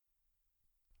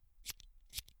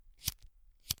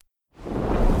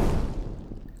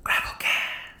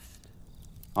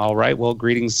All right. Well,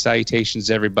 greetings, salutations,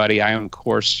 everybody. I am, of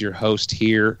course, your host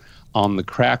here on the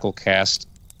Cracklecast,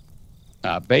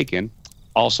 Bacon.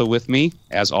 Also with me,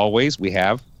 as always, we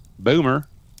have Boomer.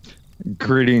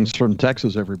 Greetings from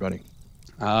Texas, everybody.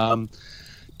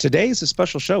 Today is a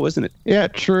special show, isn't it? Yeah,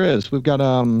 it sure is. We've got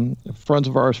friends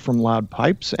of ours from Loud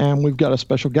Pipes, and we've got a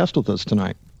special guest with us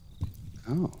tonight.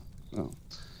 Oh.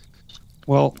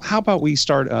 Well, how about we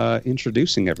start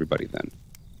introducing everybody then?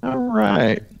 All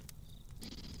right.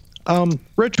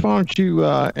 Rich, why don't you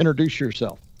introduce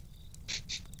yourself?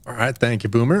 All right. Thank you,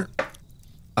 Boomer.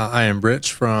 I am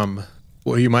Rich from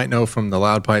what you might know from the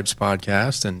Loud Pipes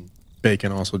podcast, and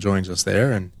Bacon also joins us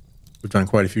there. And we've done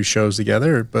quite a few shows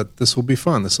together, but this will be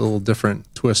fun. This is a little different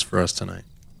twist for us tonight.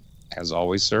 As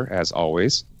always, sir, as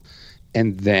always.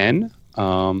 And then,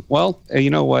 you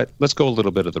know what? Let's go a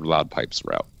little bit of the Loud Pipes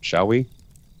route, shall we?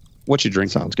 What you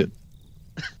drinking? Sounds good.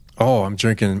 Oh, I'm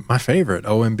drinking my favorite,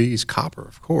 OMB's Copper,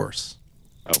 of course.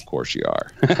 Of course you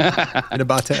are. And a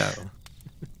Battelle.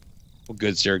 Well,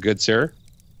 good, sir. Good, sir.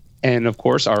 And, of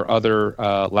course, our other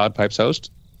Loud Pipes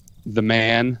host, the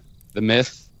man, the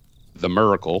myth, the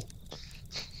miracle.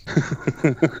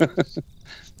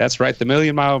 That's right, the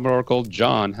Million Mile Miracle.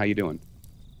 John, how you doing?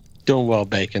 Doing well,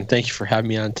 Bacon. Thank you for having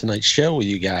me on tonight's show with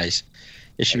you guys.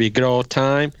 It should be a good old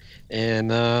time.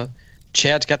 And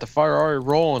Chad's got the fire already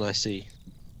rolling, I see.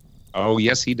 Oh,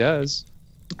 yes, he does.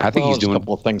 I think he's doing a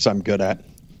couple of things I'm good at.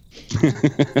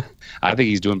 I think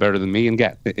he's doing better than me in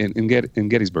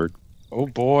Gettysburg. Oh,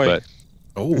 boy. But,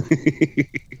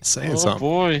 saying something. Oh,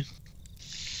 boy.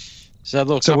 Is that a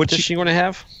little competition you want to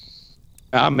have?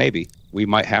 Maybe. We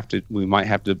might have to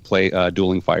play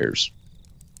Dueling Fires.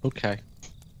 Okay.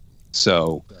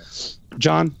 So,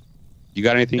 John, you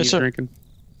got anything you're drinking?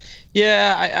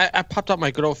 Yeah, I popped out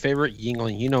my good old favorite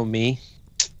Yuengling. You know me.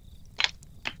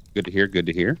 Good to hear. Good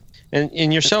to hear.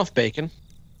 And yourself, Bacon?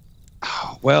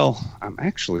 Well, I'm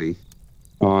actually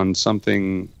on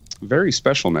something very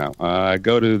special now. I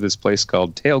go to this place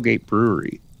called Tailgate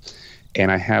Brewery,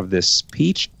 and I have this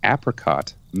peach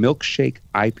apricot milkshake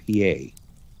IPA.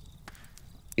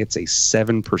 It's a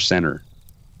 7%er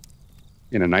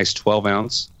in a nice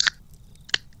 12-ounce.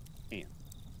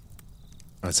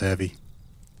 That's heavy.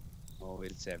 Oh,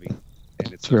 it's heavy.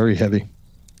 And It's very heavy.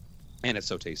 And it's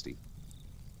so tasty.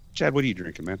 Chad, what are you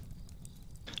drinking, man?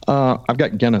 I've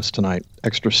got Guinness tonight,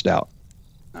 extra stout.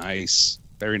 Nice.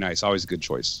 Very nice. Always a good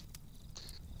choice.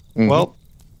 Mm-hmm. Well,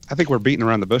 I think we're beating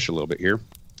around the bush a little bit here.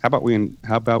 How about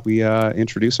we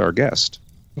introduce our guest?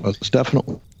 Most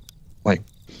definitely.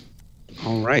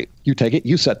 All right. You take it.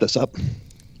 You set this up.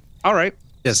 All right.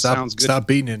 Yeah, Sounds good. Stop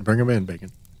beating it and bring him in,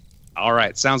 Bacon. All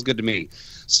right. Sounds good to me.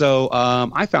 So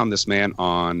I found this man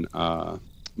on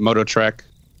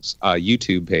MotoTrek's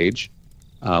YouTube page,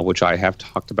 which I have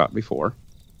talked about before.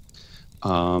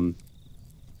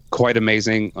 Quite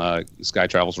amazing. This guy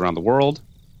travels around the world.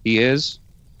 He is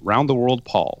Round the World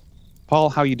Paul. Paul,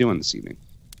 how you doing this evening?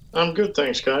 I'm good,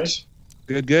 thanks, guys.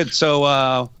 Good. So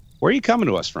where are you coming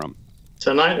to us from?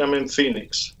 Tonight I'm in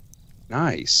Phoenix.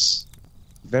 Nice.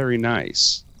 Very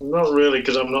nice. Not really,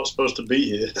 because I'm not supposed to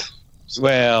be here.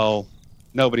 Well,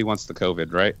 nobody wants the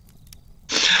COVID, right?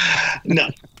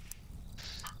 No.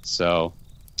 So,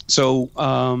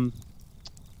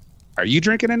 are you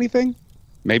drinking anything?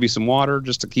 Maybe some water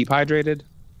just to keep hydrated?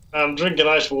 I'm drinking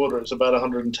ice water. It's about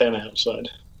 110 outside.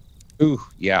 Ooh,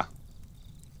 yeah.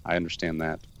 I understand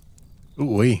that.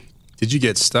 Ooh-wee. Did you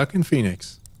get stuck in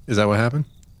Phoenix? Is that what happened?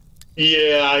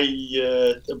 Yeah,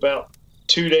 I about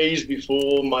 2 days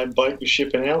before my bike was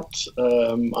shipping out,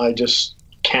 I just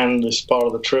canned this part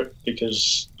of the trip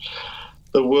because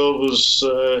the world was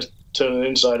turning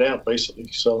inside out,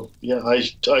 basically. So, yeah,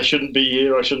 I shouldn't be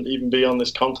here. I shouldn't even be on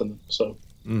this continent. So,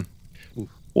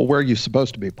 Well, where are you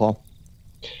supposed to be, Paul?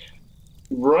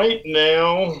 right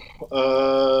now,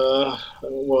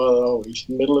 it's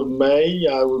middle of May.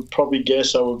 I would probably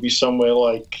guess I would be somewhere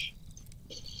like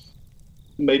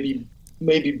maybe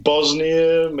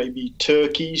Bosnia, maybe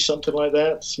Turkey, something like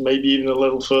that. Maybe even a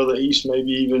little further east,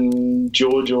 maybe even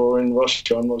Georgia or in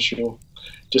Russia. I'm not sure.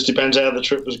 Just depends how the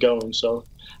trip was going. So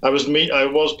I was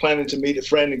planning to meet a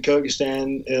friend in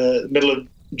Kyrgyzstan middle of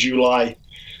July.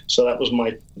 So that was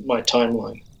my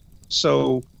timeline.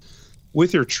 So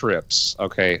with your trips,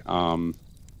 okay,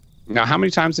 now how many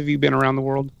times have you been around the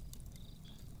world?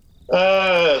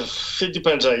 It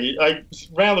depends.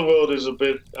 Around the world is a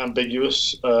bit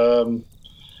ambiguous. I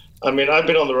mean, I've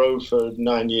been on the road for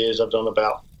 9 years. I've done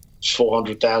about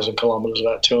 400,000 kilometers,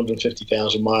 about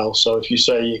 250,000 miles. So if you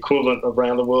say equivalent of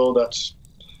around the world, that's,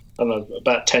 I don't know,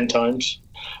 about 10 times.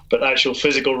 But actual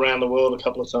physical around the world, a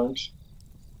couple of times.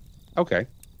 Okay.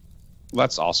 Well,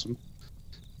 that's awesome.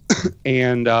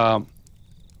 And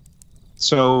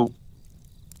so,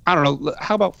 I don't know.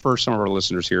 How about for some of our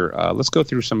listeners here? Let's go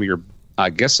through some of your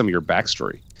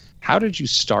backstory. How did you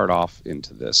start off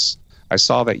into this? I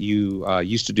saw that you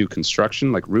used to do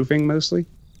construction, like roofing mostly.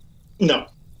 No.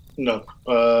 It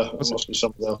must be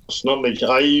something else. Not me.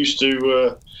 I used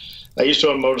to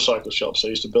own motorcycle shops. I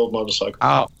used to build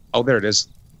motorcycles. Oh, there it is.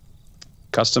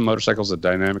 Custom motorcycles at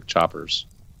Dynamic Choppers.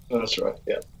 That's right.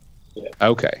 Yeah.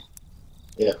 Okay.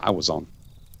 Yeah. I was on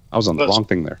the wrong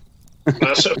thing there.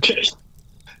 That's okay.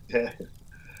 Yeah.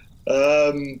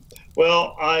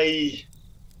 Well, I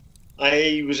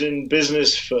was in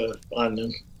business for, I don't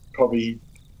know, probably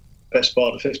best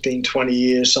part of 15, 20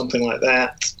 years, something like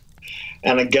that.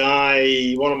 And a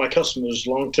guy, one of my customers,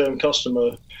 long-term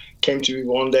customer, came to me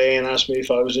one day and asked me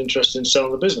if I was interested in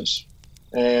selling the business.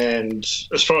 And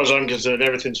as far as I'm concerned,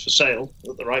 everything's for sale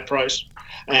at the right price.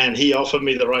 And he offered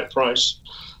me the right price.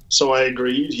 So I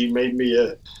agreed. He made me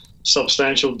a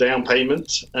substantial down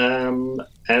payment. And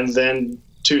then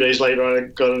 2 days later, I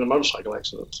got in a motorcycle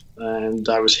accident. And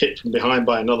I was hit from behind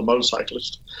by another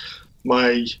motorcyclist.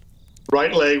 My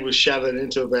right leg was shattered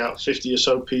into about 50 or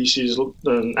so pieces,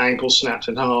 and ankle snapped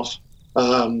in half.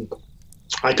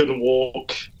 I couldn't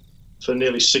walk for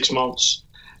nearly 6 months.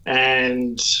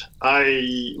 And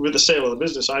with the sale of the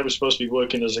business, I was supposed to be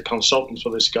working as a consultant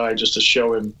for this guy just to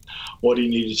show him what he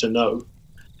needed to know.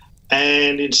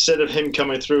 And instead of him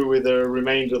coming through with the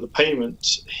remainder of the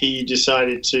payment, he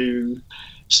decided to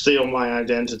steal my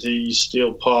identity,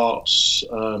 steal parts,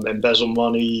 embezzle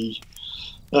money.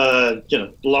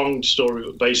 Long story,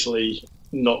 but basically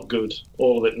not good.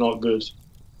 All of it not good.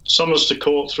 Summons to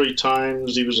court 3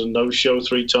 times. He was a no-show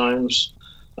 3 times.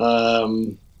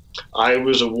 I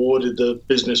was awarded the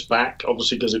business back,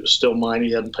 obviously, because it was still mine.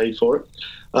 He hadn't paid for it.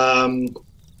 And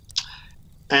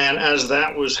as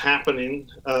that was happening,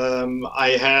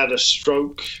 I had a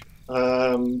stroke,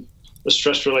 a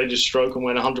stress-related stroke, and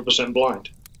went 100% blind.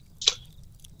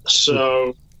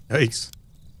 So, yikes.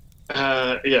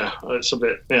 It's a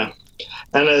bit, yeah.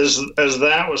 And as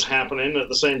that was happening at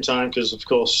the same time, because of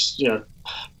course,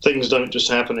 things don't just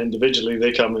happen individually;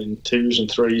 they come in 2s and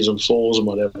 3s and 4s and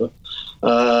whatever.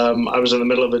 I was in the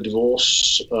middle of a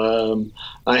divorce.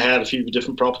 I had a few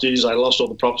different properties. I lost all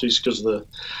the properties because the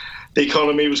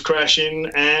economy was crashing,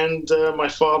 and my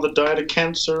father died of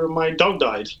cancer, and my dog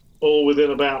died, all within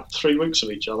about 3 weeks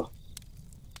of each other.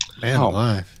 Man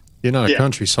alive. You're not a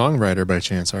country songwriter by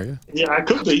chance, are you? Yeah, I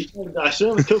could be. I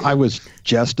certainly could be. I was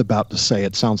just about to say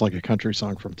it sounds like a country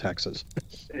song from Texas.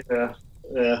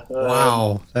 Yeah.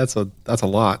 Wow, that's a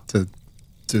lot to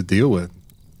deal with.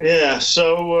 Yeah,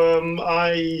 so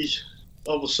I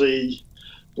obviously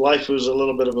life was a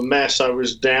little bit of a mess. I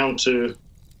was down to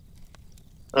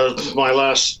my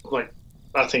last,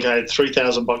 I think I had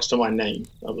 $3,000 to my name.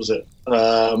 That was it,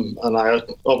 and I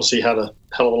obviously had a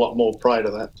hell of a lot more pride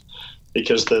of that.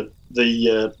 Because the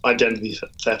identity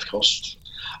theft cost,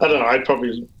 I don't know, I'd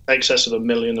probably excess of $1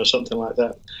 million or something like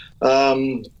that.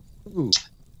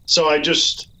 So I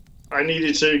needed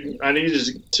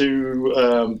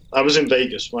to. I was in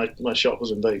Vegas. My shop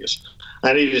was in Vegas.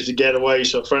 I needed to get away.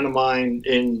 So a friend of mine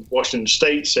in Washington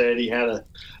State said he had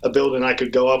a building I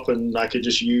could go up and I could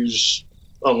just use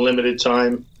unlimited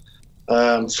time,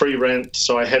 free rent.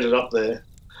 So I headed up there.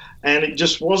 And it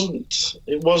just wasn't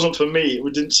for me.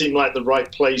 It didn't seem like the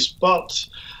right place, but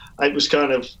it was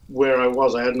kind of where I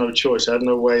was. I had no choice. I had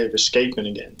no way of escaping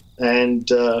again. And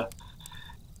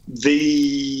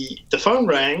the phone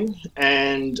rang,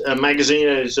 and a magazine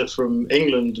editor from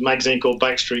England, a magazine called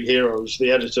Backstreet Heroes,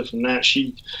 the editor from that,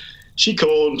 she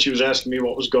called and she was asking me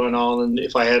what was going on and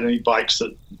if I had any bikes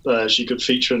that she could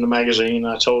feature in the magazine.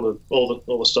 I told her all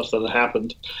the stuff that had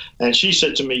happened. And she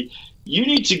said to me, "You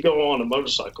need to go on a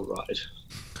motorcycle ride."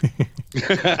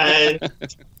 And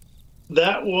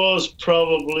that was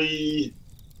probably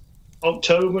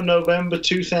October, November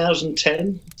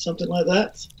 2010, something like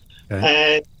that.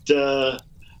 Okay.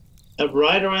 And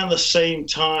right around the same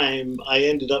time, I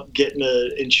ended up getting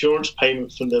an insurance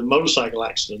payment from the motorcycle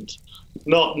accident.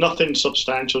 Nothing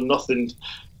substantial, nothing,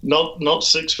 not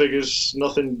 6 figures,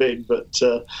 nothing big, but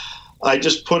I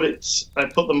just put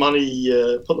the money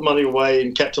away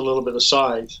and kept a little bit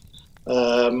aside.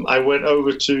 I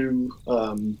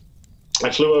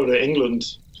flew over to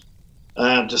England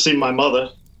to see my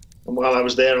mother. And while I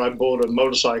was there, I bought a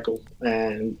motorcycle,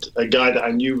 and a guy that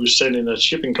I knew was sending a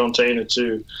shipping container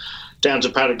down to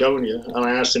Patagonia. And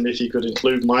I asked him if he could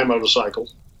include my motorcycle.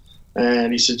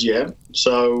 And he said, yeah.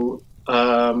 So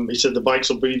he said the bikes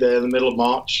will be there in the middle of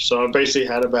March. So I basically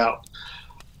had about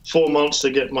 4 months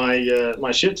to get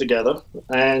my shit together,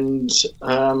 and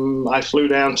I flew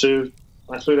down to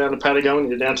I flew down to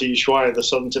Patagonia, down to Ushuaia, the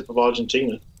southern tip of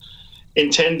Argentina,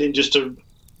 intending just to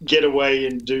get away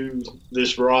and do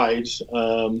this ride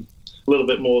a little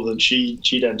bit more than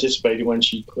she'd anticipated when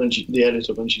the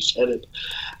editor said it.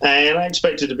 And I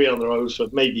expected to be on the road for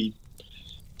maybe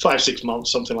 5-6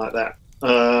 months, something like that.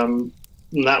 And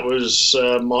that was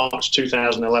March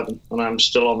 2011, and I'm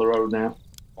still on the road now.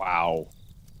 Wow.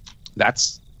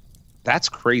 That's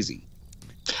crazy.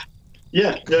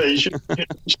 Yeah, you should have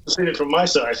seen it from my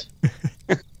side.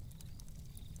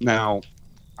 Now,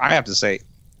 I have to say,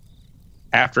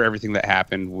 after everything that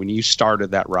happened, when you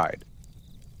started that ride,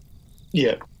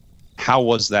 Yeah. how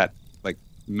was that, like,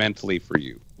 mentally for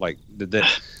you? Like,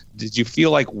 did you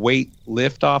feel like weight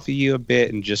lift off of you a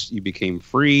bit and just you became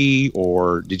free,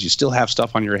 or did you still have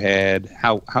stuff on your head?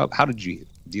 How did you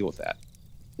deal with that?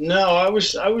 No, I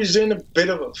was in a bit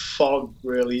of a fog,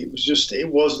 really.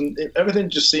 Everything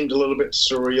just seemed a little bit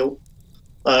surreal.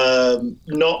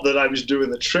 Not that I was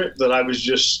doing the trip, that I was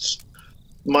just,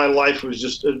 my life was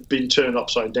just had been turned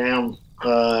upside down.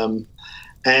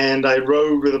 And I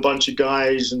rode with a bunch of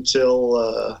guys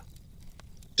until,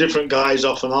 different guys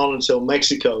off and on until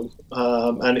Mexico.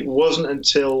 And it wasn't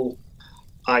until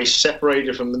I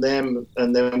separated from them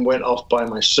and then went off by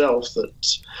myself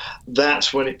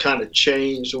that's when it kind of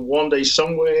changed. And one day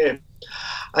somewhere,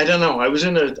 I don't know, I was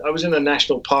in a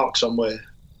national park somewhere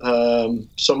on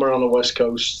the West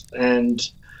Coast,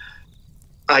 and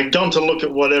I'd gone to look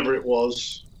at whatever it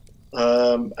was.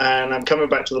 And I'm coming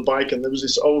back to the bike, and there was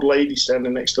this old lady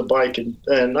standing next to the bike,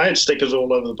 and I had stickers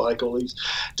all over the bike, all these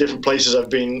different places I've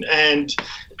been. And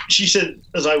she said,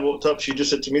 as I walked up, she just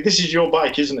said to me, "This is your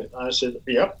bike, isn't it?" I said,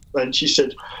 "Yep." And she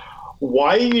said,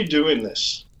 "Why are you doing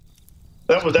this?"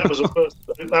 That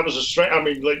was a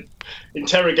straight, like,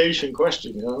 interrogation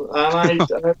question, you know.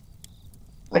 And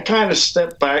I kind of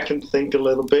stepped back and think a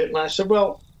little bit, and I said,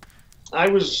 "Well, I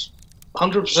was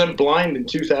 100% blind in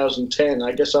 2010.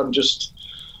 I guess I'm just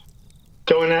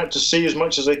going out to see as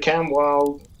much as I can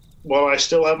while I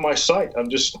still have my sight. I'm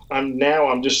just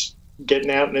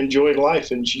getting out and enjoying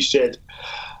life." And she said,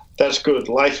 "That's good.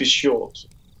 Life is short."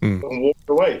 And walked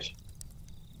away.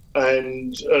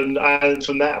 And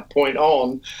from that point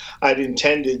on, I'd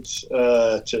intended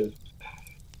to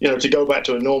go back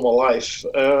to a normal life,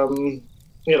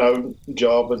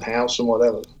 job and house and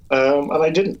whatever. And I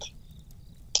didn't.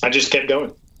 I just kept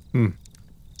going.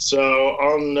 So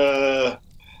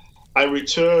I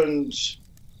returned.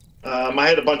 I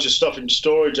had a bunch of stuff in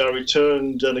storage. I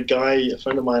returned, and a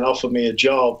friend of mine, offered me a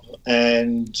job,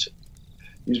 and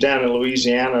he was down in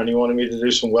Louisiana, and he wanted me to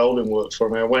do some welding work for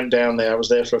him. I went down there. I was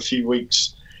there for a few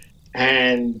weeks,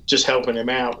 and just helping him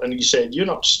out. And he said, "You're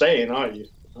not staying, are you?"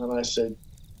 And I said,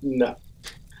 "No."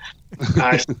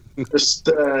 I just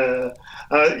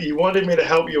you wanted me to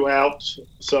help you out,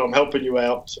 so I'm helping you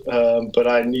out, but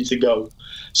I need to go.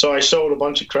 So I sold a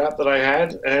bunch of crap that I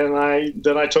had, and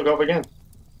I took off again,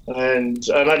 and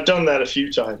I've done that a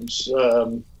few times.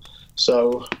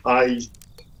 So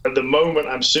at the moment,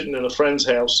 I'm sitting in a friend's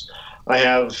house. I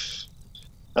have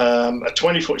a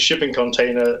 20-foot shipping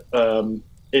container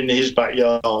in his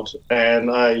backyard, and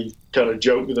I kind of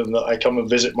joke with him that I come and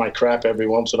visit my crap every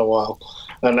once in a while.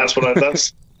 And that's what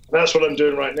I'm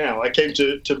doing right now. I came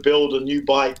to build a new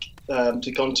bike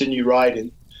to continue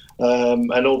riding,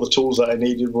 and all the tools that I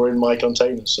needed were in my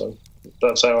container. So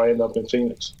that's how I ended up in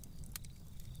Phoenix.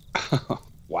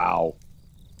 Wow.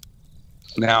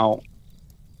 Now,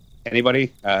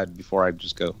 anybody? Before I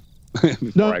just go.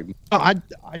 I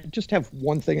just have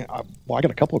one thing. I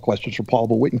got a couple of questions for Paul,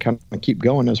 but we can kind of keep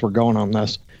going as we're going on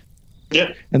this.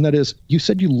 Yeah. And that is, you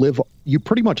said you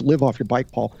pretty much live off your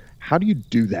bike, Paul. How do you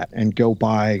do that and go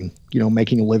by,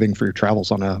 making a living for your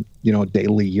travels on a,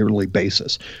 daily, yearly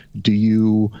basis? Do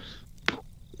you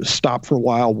stop for a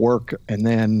while, work, and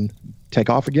then take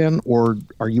off again? Or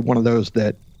are you one of those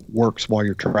that works while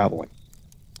you're traveling?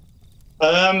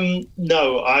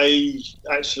 No, I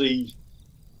actually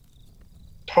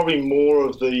probably more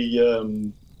of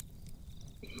the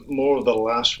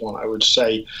last one, I would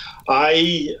say.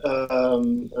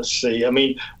 Let's see. I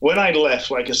mean, when I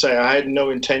left, like I say, I had no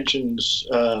intentions.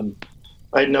 Of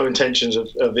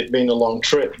it being a long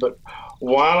trip. But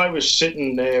while I was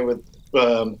sitting there with,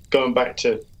 going back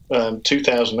to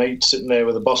 2008, sitting there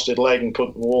with a busted leg and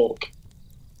couldn't walk,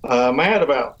 I had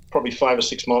about probably 5 or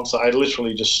 6 months that I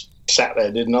literally just sat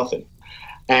there, did nothing,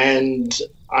 and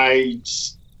I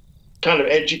kind of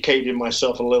educated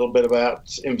myself a little bit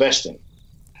about investing.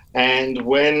 And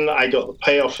when I got the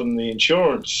payoff from the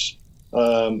insurance,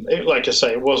 like I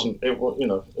say, it wasn't a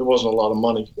lot of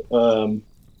money.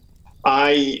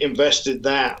 I invested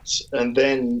that, and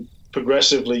then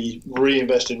progressively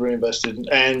reinvested,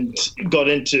 and got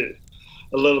into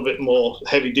a little bit more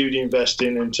heavy-duty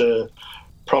investing into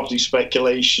property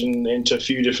speculation, into a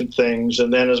few different things.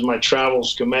 And then as my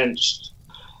travels commenced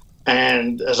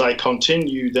and as I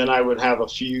continued, then I would have a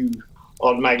few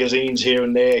odd magazines here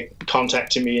and there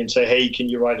contacting me and say, hey, can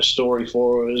you write a story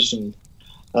for us? And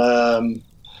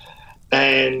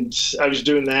I was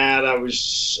doing that.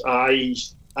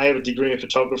 I have a degree in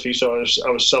photography, so I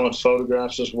was selling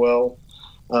photographs as well.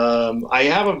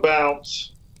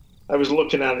 I was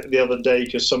looking at it the other day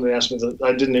because somebody asked me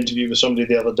I did an interview with somebody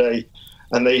the other day,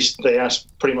 and they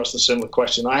asked pretty much the similar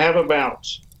question. I have about,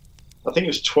 I think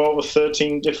it's 12 or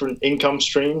 13 different income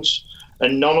streams,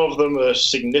 and none of them are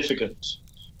significant.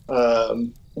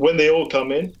 When they all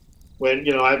come in, when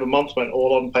I have a month when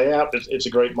all of them pay out, it's a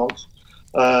great month.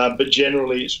 But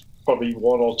generally, it's probably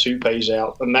one or two pays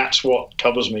out, and that's what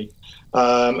covers me.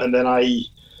 And then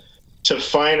to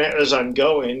finance as I'm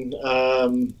going,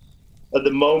 at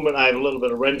the moment, I have a little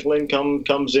bit of rental income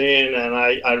comes in, and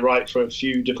I write for a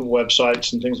few different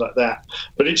websites and things like that.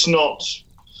 But it's not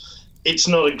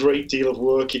a great deal of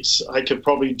work. I could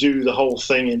probably do the whole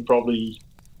thing in probably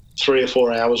 3 or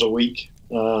 4 hours a week.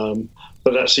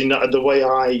 But that's enough. The way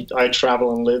I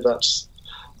travel and live,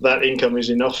 that income is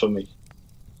enough for me.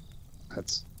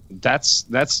 That's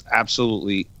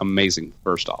absolutely amazing.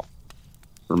 First off,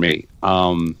 for me.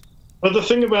 But the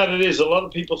thing about it is, a lot of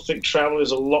people think travel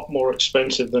is a lot more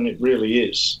expensive than it really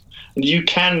is. And you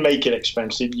can make it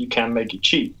expensive, you can make it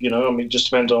cheap. It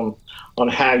just depends on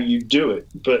how you do it.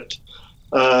 But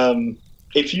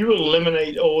if you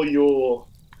eliminate all your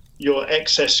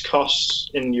excess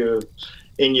costs in your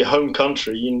home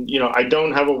country, I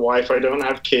don't have a wife, I don't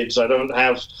have kids, I don't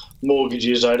have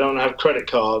mortgages, I don't have credit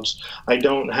cards, I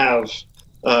don't have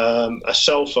a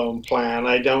cell phone plan,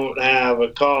 I don't have a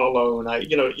car loan.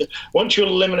 Once you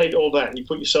eliminate all that and you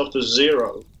put yourself to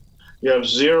zero, you have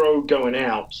zero going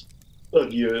out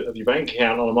of your bank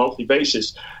account on a monthly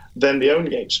basis, then the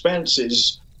only expense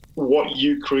is what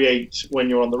you create when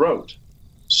you're on the road.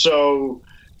 So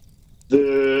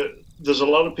there's a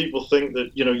lot of people think that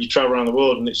you travel around the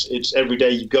world and it's every day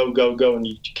you go and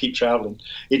you keep traveling.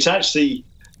 It's actually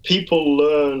people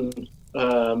learn.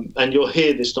 And you'll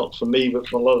hear this not from me, but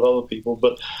from a lot of other people.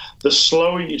 But the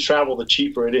slower you travel, the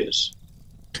cheaper it is.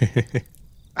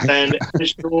 And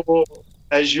as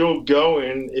you're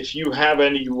going, if you have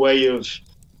any way of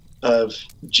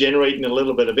generating a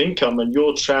little bit of income, and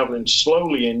you're traveling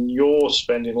slowly and you're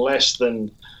spending less than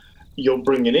you're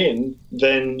bringing in,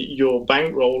 then your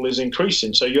bankroll is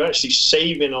increasing. So you're actually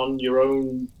saving on your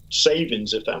own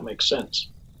savings, if that makes sense.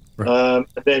 Right.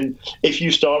 Then if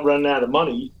you start running out of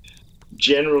money,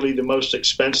 generally the most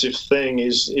expensive thing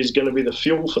is going to be the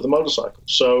fuel for the motorcycle.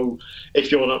 So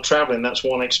if you're not traveling, that's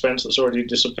one expense that's already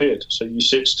disappeared. So you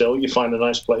sit still, you find a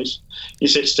nice place, you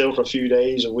sit still for a few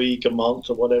days, a week, a month,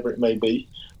 or whatever it may be,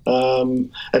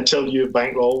 until your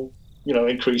bankroll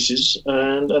increases,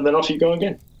 and then off you go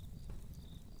again.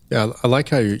 Yeah, I like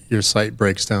how your site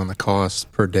breaks down the cost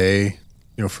per day,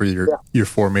 for your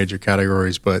 4 major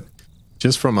categories. But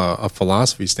just from a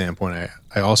philosophy standpoint,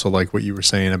 I also like what you were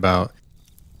saying about,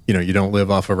 you don't live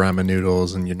off of ramen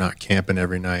noodles and you're not camping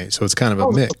every night. So it's kind of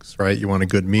a mix, right? You want a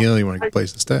good meal, you want a good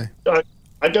place to stay.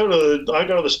 I go to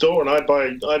the store and I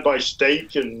buy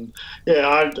steak, and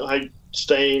I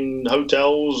stay in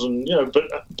hotels, and but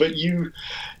I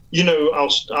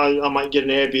might get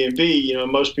an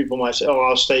Airbnb. Most people might say,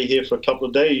 I'll stay here for a couple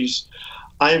of days.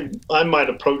 I might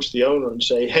approach the owner and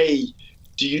say, hey,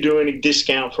 do you do any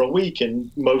discount for a week?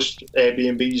 And most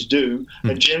Airbnbs do,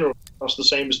 and generally cost the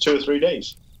same as 2 or 3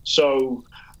 days. So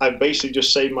I basically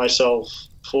just saved myself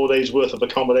 4 days worth of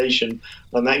accommodation,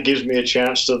 and that gives me a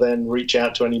chance to then reach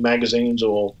out to any magazines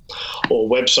or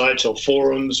websites or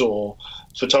forums or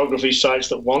photography sites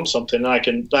that want something.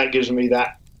 That gives me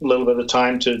that little bit of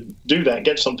time to do that,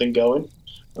 get something going,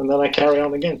 and then I carry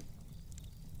on again.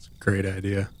 It's a great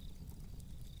idea.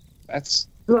 It's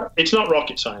not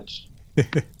rocket science.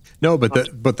 No,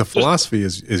 but the philosophy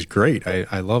is great.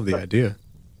 I love the idea.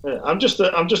 Yeah, I'm just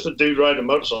a dude riding a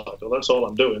motorcycle. That's all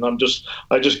I'm doing. I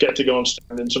just get to go and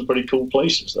stand in some pretty cool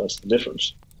places. That's the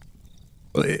difference.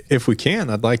 Well, if we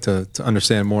can, I'd like to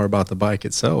understand more about the bike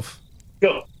itself.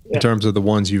 Sure. Yeah. In terms of the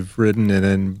ones you've ridden, and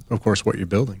then of course what you're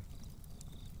building.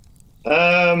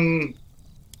 The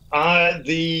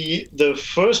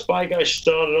first bike I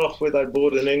started off with, I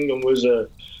bought in England, was a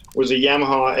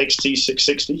Yamaha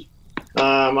XT660,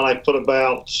 and I put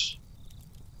about,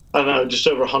 I don't know, just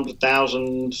over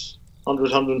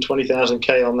 120,000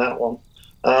 K on that one.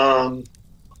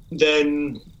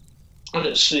 Then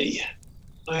let's see,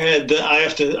 I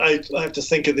have to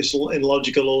think of this in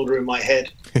logical order in my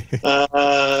head.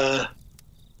 I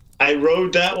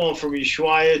rode that one from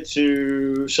Ushuaia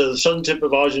to the southern tip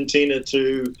of Argentina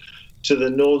to the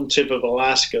northern tip of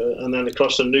Alaska, and then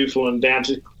across the Newfoundland down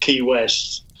to Key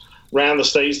West, round the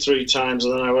States 3 times,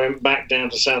 and then I went back down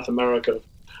to South America,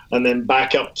 and then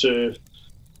back up to,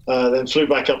 then flew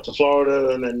back up to Florida,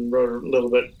 and then rode a little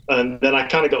bit, and then I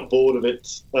kind of got bored of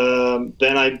it.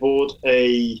 Then I bought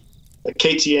a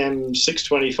KTM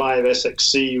 625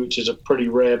 SXC, which is a pretty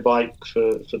rare bike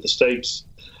for the States.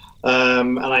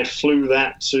 And I flew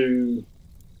that to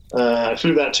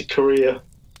Korea.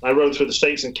 I rode through the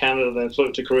States and Canada, then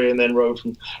flew to Korea, and then rode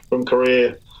from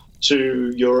Korea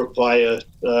to Europe via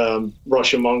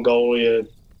Russia, Mongolia,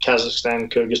 Kazakhstan,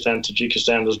 Kyrgyzstan,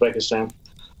 Tajikistan, Uzbekistan.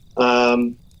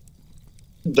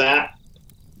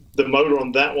 The motor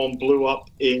on that one blew up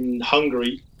in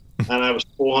Hungary, and I was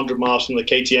 400 miles from the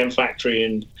KTM factory,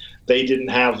 and they didn't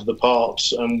have the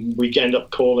parts, and we ended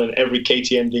up calling every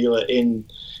KTM dealer in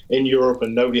Europe,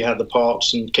 and nobody had the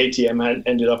parts, and KTM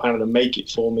ended up having to make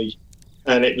it for me.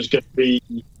 And it was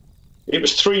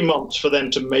 3 months for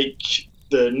them to make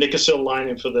the Nikasil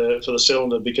lining for the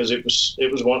cylinder, because it was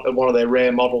one of their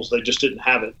rare models. They just didn't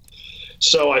have it.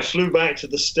 So I flew back to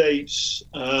the States.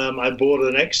 I bought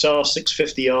an XR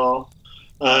 650R,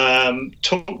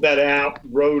 took that out,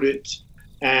 rode it,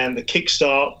 and the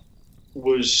kickstart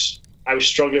I was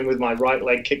struggling with my right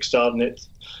leg kickstarting it,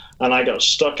 and I got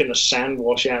stuck in a sand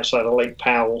wash outside of Lake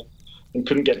Powell and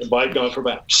couldn't get the bike going for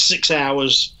about 6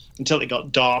 hours until it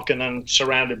got dark, and then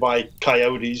surrounded by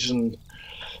coyotes. And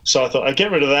so I thought I'd get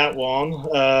rid of that one.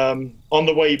 On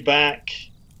the way back,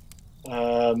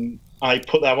 I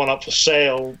put that one up for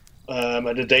sale, and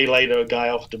a day later a guy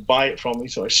offered to buy it from me,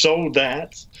 so I sold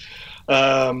that.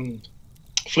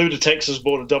 Flew to Texas,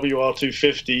 bought a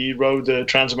WR250, rode the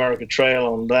Transamerica Trail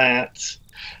on that,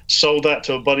 sold that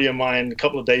to a buddy of mine a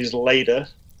couple of days later,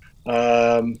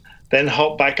 then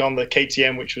hopped back on the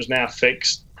KTM, which was now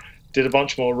fixed, did a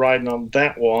bunch more riding on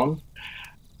that one.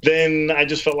 Then I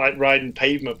just felt like riding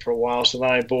pavement for a while, so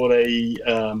then I bought a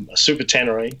Super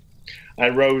Tenere. I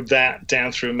rode that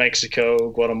down through Mexico,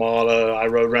 Guatemala. I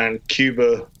rode around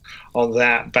Cuba on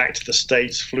that, back to the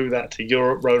States, flew that to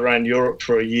Europe, rode around Europe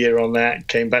for a year on that,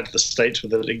 came back to the States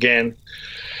with it again.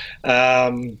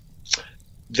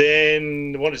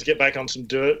 Then wanted to get back on some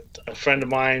dirt. A friend of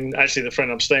mine, actually the friend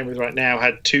I'm staying with right now,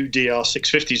 had 2 DR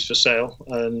 650s for sale,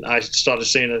 and I started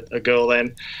seeing a girl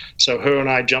then. So her and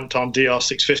I jumped on DR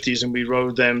 650s, and we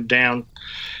rode them down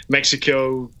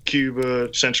Mexico,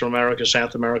 Cuba, Central America,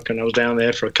 South America, and I was down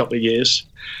there for a couple of years.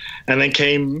 And then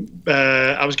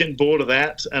I was getting bored of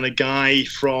that, and a guy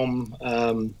from,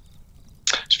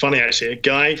 it's funny actually, a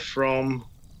guy from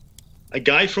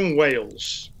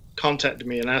Wales contacted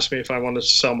me and asked me if I wanted to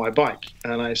sell my bike,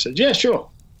 and I said, yeah, sure.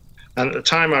 And at the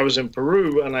time I was in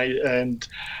Peru, and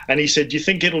he said, do you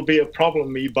think it'll be a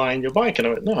problem me buying your bike? And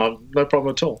I went, no problem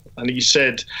at all. And he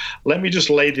said, let me just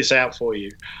lay this out for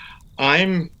you.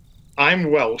 I'm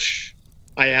Welsh.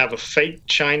 I have a fake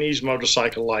Chinese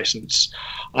motorcycle license.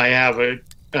 I have a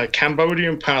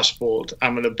Cambodian passport.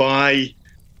 I'm going to buy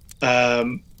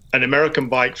an American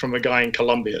bike from a guy in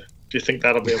Colombia. Do you think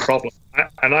that'll be a problem?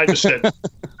 And I just said, no,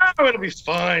 it'll be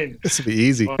fine. This will be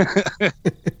easy.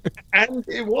 And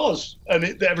it was.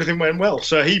 And everything went well.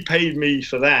 So he paid me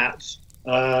for that.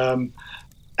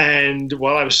 And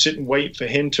while I was sitting waiting for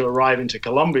him to arrive into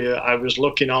Colombia, I was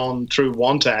looking on through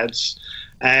want ads,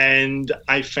 and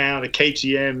I found a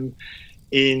KTM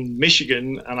in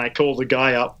Michigan, and I called the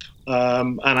guy up,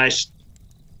 and I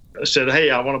said, hey,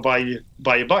 I want to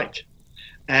buy your bike.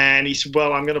 And he said,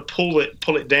 well, I'm going to pull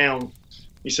it down.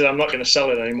 He said, I'm not going to sell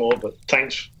it anymore, but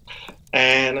thanks.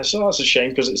 And I said, oh, that's a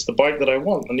shame, because it's the bike that I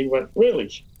want. And he went,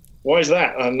 really? Why is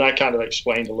that? And I kind of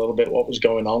explained a little bit what was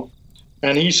going on.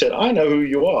 And he said, I know who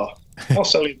you are. I'll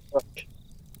sell you the bike.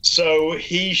 So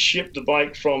he shipped the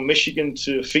bike from Michigan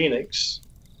to Phoenix,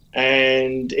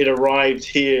 and it arrived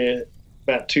here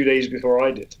about 2 days before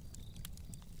I did.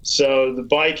 So the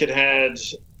bike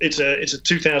it's a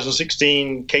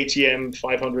 2016 KTM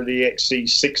 500 EXC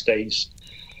 6 days.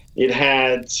 It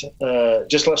had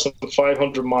just less than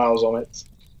 500 miles on it.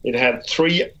 It had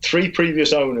three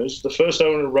previous owners. The first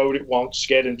owner rode it once,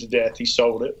 scared him to death. He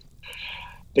sold it.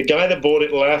 The guy that bought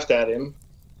it laughed at him.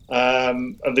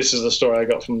 And this is the story I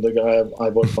got from the guy I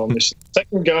bought from. This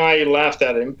second guy laughed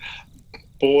at him,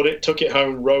 bought it, took it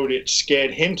home, rode it,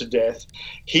 scared him to death.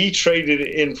 He traded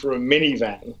it in for a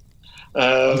minivan.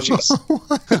 That's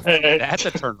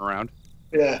a turnaround.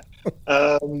 Yeah.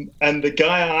 And the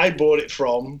guy I bought it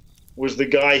from was the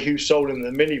guy who sold him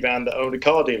the minivan that owned a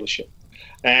car dealership.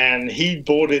 and he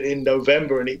bought it in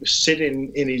November, and it was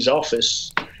sitting in his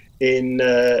office in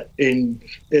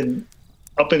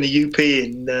up in the UP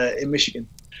in Michigan,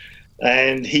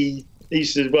 and he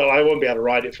said, well, I won't be able to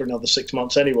ride it for another 6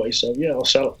 months anyway, so yeah, I'll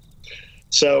sell it.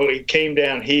 So it came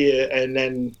down here, and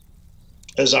then,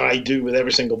 as I do with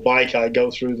every single bike, I go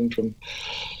through them from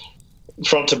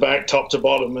front to back, top to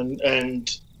bottom,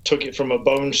 and took it from a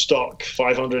bone stock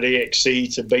 500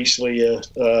 EXC to basically a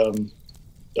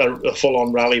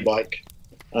full-on rally bike.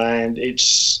 And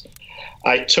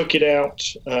I took it out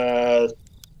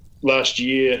last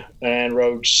year and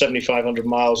rode 7,500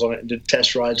 miles on it and did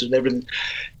test rides and everything,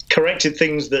 corrected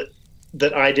things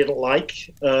that I didn't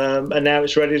like, and now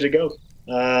it's ready to go.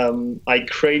 I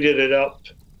crated it up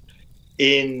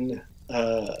in,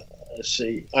 let's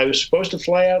see, I was supposed to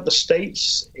fly out the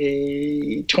States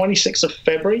 26th of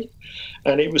February,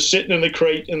 and it was sitting in the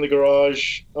crate in the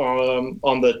garage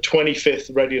on the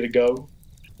 25th, ready to go,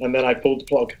 and then I pulled the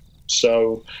plug.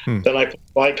 So then I put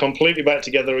the bike completely back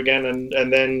together again,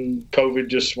 and then COVID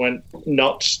just went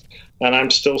nuts, and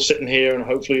I'm still sitting here, and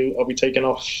hopefully I'll be taking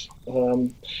off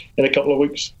in a couple of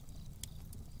weeks.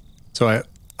 So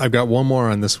I've got one more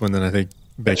on this one, then I think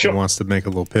Bacon wants to make a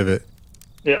little pivot.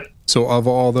 Yeah. So of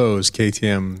all those,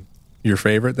 KTM, your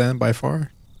favorite then by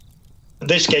far?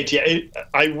 This KTM,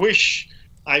 I wish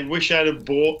I'd have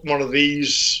bought one of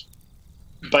these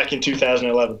back in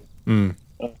 2011.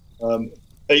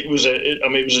 It was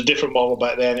a different model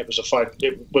back then. It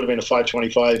would have been a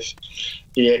 525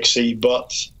 EXC,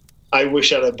 but I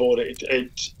wish I'd have bought it.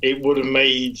 It would have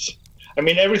made, I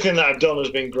mean, everything that I've done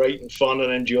has been great and fun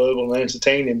and enjoyable and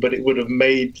entertaining, but it would have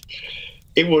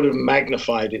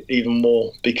magnified it even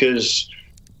more, because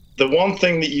the one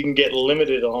thing that you can get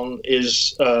limited on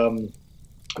is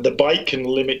the bike can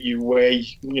limit you where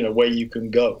you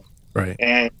can go. Right.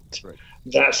 And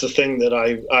that's the thing that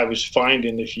I was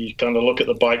finding. If you kind of look at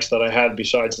the bikes that I had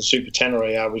besides the Super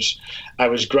Tenere, I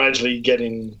was gradually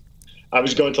I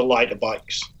was going to lighter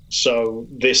bikes. So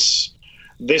this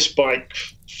bike,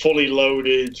 fully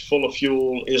loaded, full of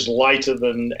fuel, is lighter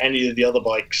than any of the other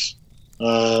bikes.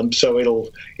 So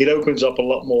it opens up a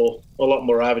lot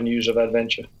more avenues of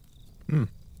adventure.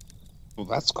 Well,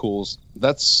 that's cool.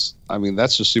 That's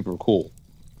just super cool.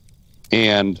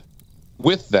 And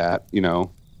with that,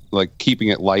 like keeping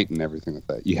it light and everything like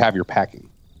that, you have your packing.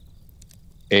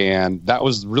 And that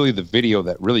was really the video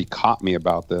that really caught me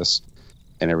about this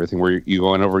and everything, where you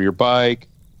went over your bike,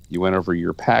 you went over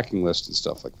your packing list and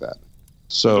stuff like that.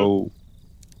 So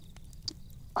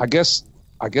I guess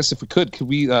if we could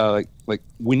we like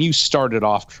when you started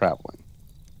off traveling,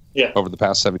 over the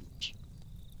past 7 years,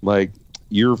 like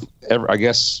I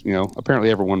guess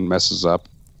apparently everyone messes up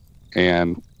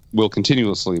and will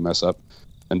continuously mess up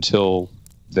until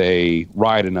they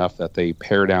ride enough that they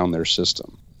pare down their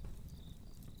system.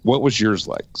 What was yours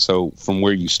like? So from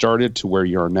where you started to where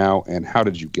you are now, and how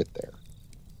did you get there?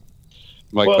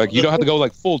 Like you don't have to go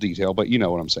like full detail, but you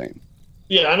know what I'm saying.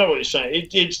 Yeah, I know what you're saying.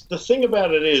 It's the thing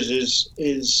about it is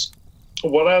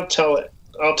what I'll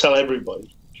tell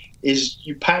everybody is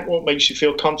you pack what makes you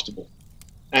feel comfortable.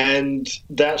 And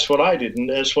that's what I did, and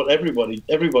that's what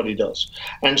everybody does.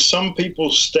 And some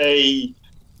people stay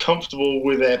comfortable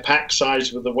with their pack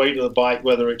size, with the weight of the bike,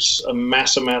 whether it's a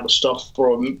mass amount of stuff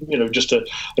or just a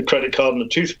credit card and a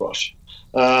toothbrush.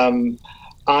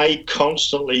 I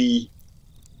constantly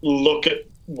look at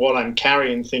what I'm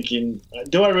carrying, thinking,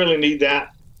 do I really need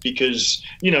that? Because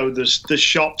there's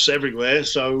shops everywhere,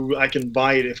 so I can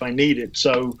buy it if I need it.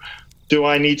 So do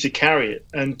I need to carry it?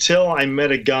 Until I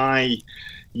met a guy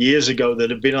years ago that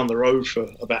had been on the road for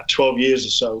about 12 years or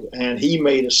so, and he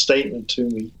made a statement to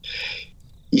me.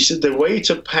 He said, the way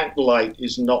to pack light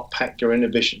is not pack your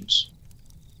inhibitions.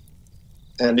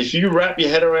 And if you wrap your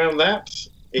head around that,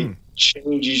 it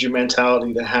changes your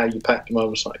mentality to how you pack your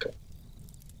motorcycle.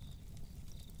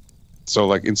 So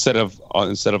like instead of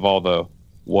all the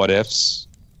what ifs.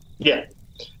 Yeah.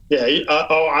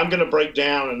 I'm going to break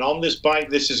down, and on this bike,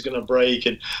 this is going to break,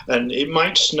 and it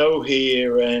might snow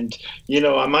here, and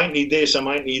I might need this, I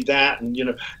might need that, and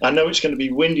I know it's going to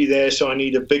be windy there, so I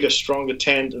need a bigger, stronger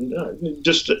tent, and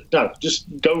just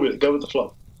go with it, go with the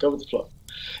flow,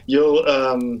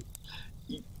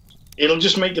 It'll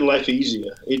just make your life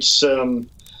easier. It's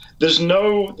there's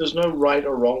no right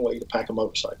or wrong way to pack a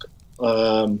motorcycle.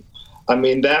 I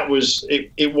mean, that was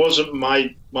it. It wasn't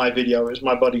my video. It was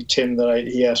my buddy Tim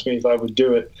he asked me if I would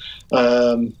do it,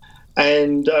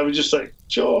 and I was just like,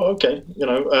 sure, okay,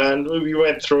 And we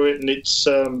went through it, and it's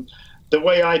the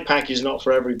way I pack is not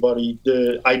for everybody.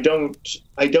 I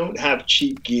don't have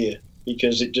cheap gear.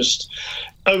 because it just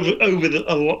over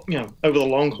the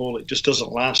long haul it just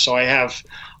doesn't last. So I have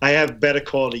better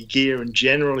quality gear, and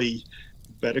generally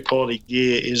better quality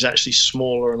gear is actually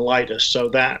smaller and lighter, so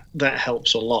that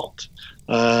helps a lot.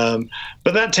 But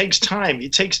that takes time.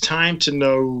 It takes time to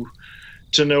know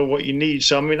what you need.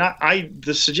 So I mean,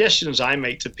 the suggestions I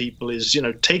make to people is,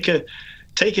 take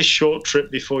a short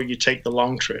trip before you take the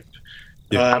long trip.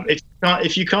 Yeah.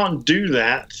 If you can't do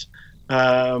that,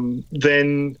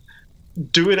 then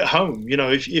do it at home.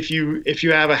 If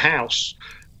you have a house,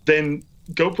 then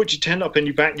go put your tent up in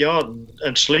your backyard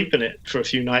and sleep in it for a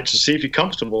few nights to see if you're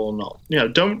comfortable or not.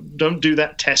 Don't do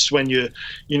that test when you're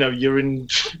in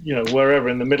wherever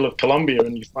in the middle of Colombia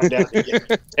and you find out that you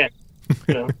have a tent.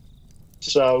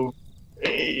 So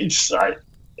it's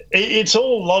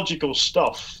all logical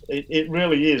stuff. It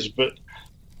really is. But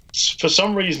for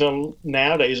some reason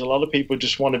nowadays, a lot of people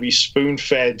just want to be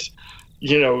spoon-fed,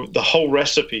 the whole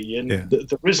recipe, and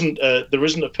there isn't a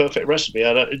perfect recipe.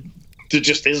 There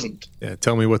just isn't. Yeah,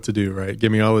 tell me what to do, right?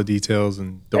 Give me all the details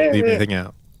and don't leave anything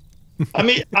out. I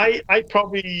mean, I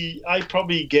probably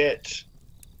get,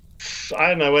 I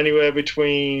don't know, anywhere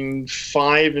between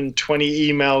 5 and 20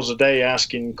 emails a day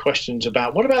asking questions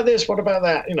about what about this, what about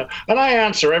that, and I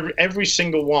answer every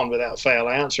single one without fail.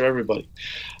 I answer everybody.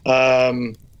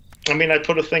 I mean, I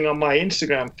put a thing on my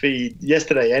Instagram feed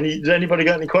yesterday. Has anybody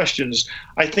got any questions?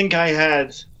 I think I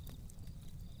had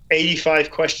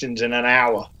 85 questions in an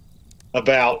hour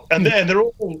about, and they're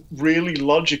all really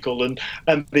logical, and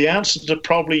the answer to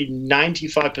probably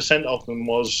 95% of them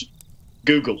was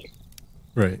Google.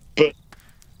 Right. But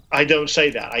I don't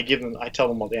say that. I tell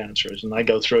them what the answer is, and I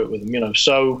go through it with them.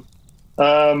 So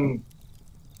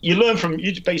you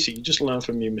just learn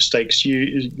from your mistakes.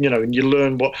 And you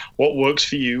learn what works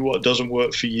for you, what doesn't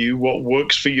work for you, what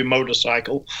works for your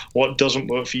motorcycle, what doesn't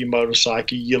work for your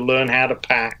motorcycle. You learn how to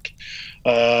pack.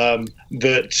 When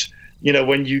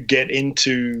you get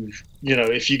into,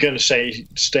 if you're going to stay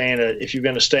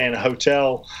in a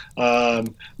hotel,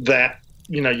 that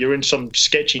you're in some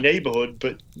sketchy neighborhood,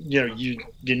 but you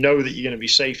know that you're going to be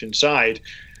safe inside,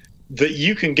 that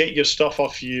you can get your stuff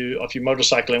off your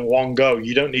motorcycle in one go.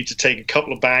 You don't need to take a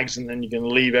couple of bags and then you're going to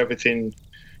leave everything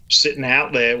sitting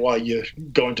out there while you're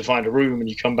going to find a room and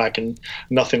you come back and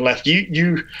nothing left.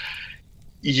 You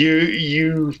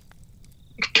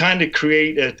kind of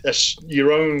create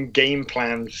your own game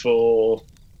plan for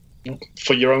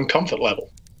your own comfort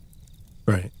level.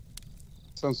 Right.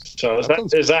 So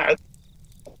is that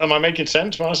am I making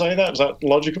sense when I say that? Is that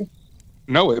logical?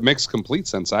 No, it makes complete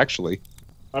sense, actually.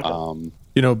 Okay.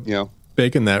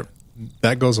 Bacon,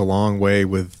 that goes a long way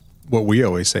with what we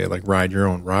always say, like ride your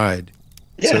own ride.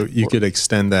 Yeah. So you could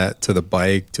extend that to the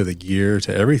bike, to the gear,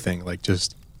 to everything. Like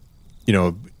just,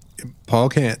 Paul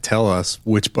can't tell us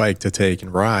which bike to take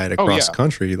and ride across the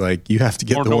country. Like you have to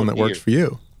get the one that works for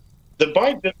you. The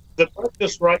bike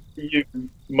that's right for you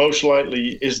most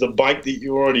likely is the bike that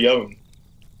you already own,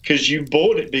 because you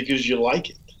bought it because you like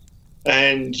it,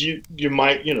 and you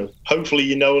might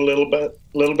hopefully a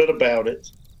little bit about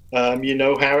it. You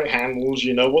know how it handles.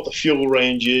 You know what the fuel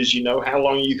range is. You know how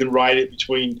long you can ride it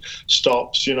between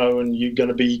stops. And you're going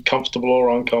to be comfortable or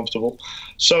uncomfortable.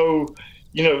 So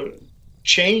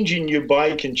changing your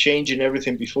bike and changing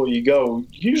everything before you go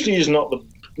usually is not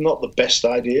the best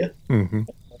idea. Mm-hmm.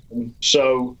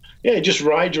 So just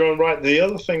ride your own ride. The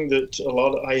other thing that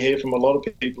I hear from a lot of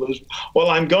people is, well,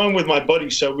 I'm going with my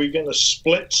buddy, so we're going to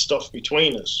split stuff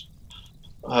between us.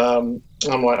 I'm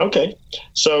like, okay.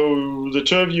 So the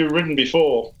two of you have ridden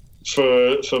before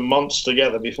for months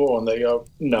together before, and they go,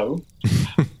 no.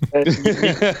 And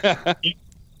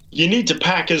you need to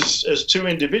pack as two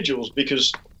individuals,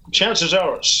 because chances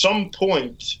are at some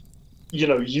point,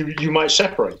 you might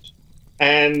separate.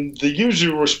 And the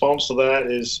usual response to that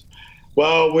is,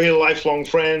 well, we're lifelong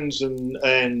friends,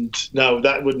 and no,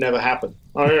 that would never happen.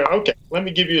 Okay, let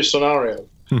me give you a scenario.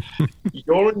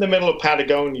 You're in the middle of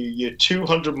Patagonia. You're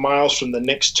 200 miles from the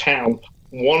next town.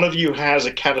 One of you has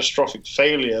a catastrophic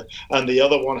failure, and the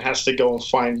other one has to go and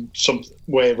find some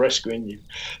way of rescuing you.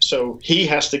 So he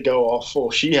has to go off,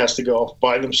 or she has to go off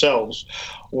by themselves.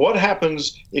 What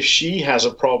happens if she has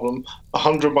a problem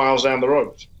 100 miles down the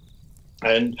road,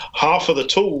 and half of the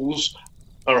tools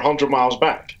are 100 miles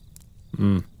back?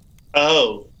 Mm.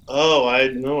 I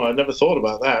never thought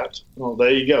about that. Well,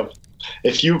 there you go.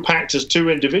 If you packed as two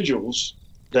individuals,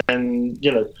 then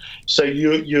so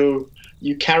you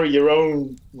carry your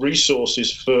own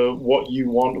resources for what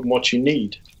you want and what you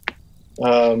need.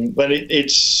 But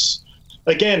it's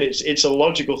a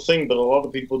logical thing, but a lot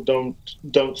of people don't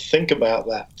think about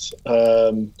that.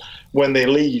 When they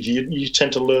leave, you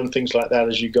tend to learn things like that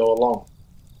as you go along.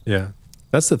 Yeah.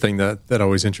 That's the thing that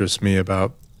always interests me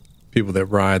about people that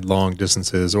ride long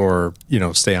distances or,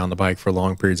 stay on the bike for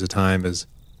long periods of time is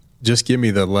just give me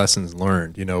the lessons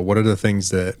learned. What are the things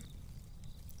that,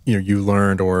 you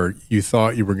learned or you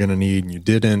thought you were going to need and you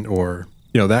didn't, or,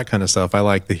 that kind of stuff. I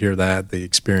like to hear that, the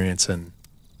experience and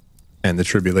the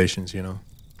tribulations,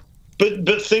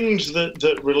 But things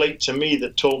that relate to me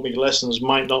that taught me lessons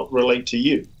might not relate to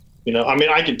you. I mean,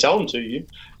 I can tell them to you.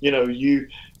 You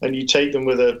take them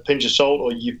with a pinch of salt,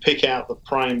 or you pick out the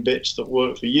prime bits that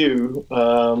work for you.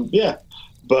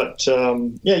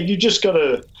 You just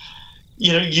gotta.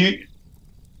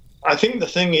 I think the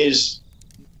thing is,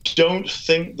 don't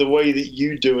think the way that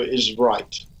you do it is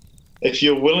right. If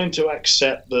you're willing to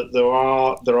accept that there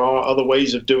are other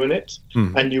ways of doing it,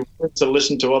 and you're willing to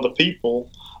listen to other people,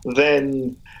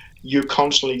 then you're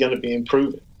constantly going to be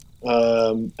improving.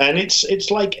 And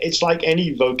it's like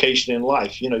any vocation in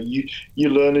life. You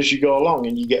learn as you go along,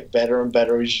 and you get better and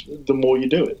better the more you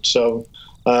do it. So,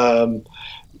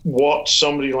 what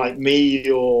somebody like me,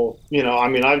 or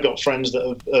I've got friends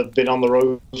that have been on the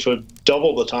road for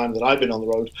double the time that I've been on the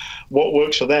road. What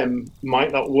works for them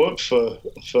might not work for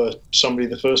somebody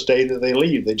the first day that they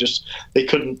leave. They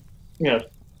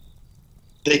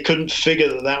couldn't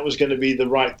figure that was going to be the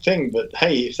right thing. But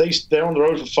hey, if they're on the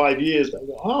road for 5 years, they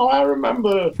go, oh, I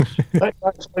remember that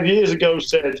guy 5 years ago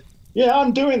said, yeah,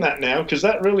 I'm doing that now because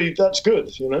that's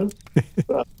good,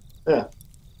 But, yeah.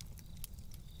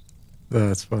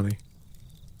 That's funny.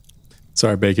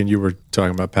 Sorry, Bacon, you were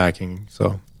talking about packing,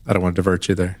 so I don't want to divert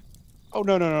you there. Oh,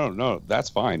 no. That's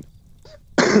fine.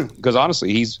 Because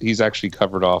honestly, he's actually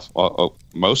covered off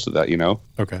most of that,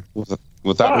 Okay.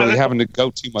 Without really having to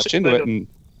go too much into it, and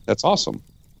that's awesome.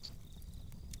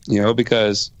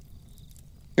 Because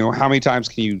how many times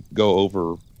can you go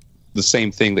over the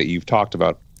same thing that you've talked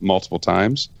about multiple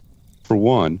times? For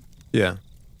one, yeah.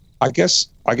 I guess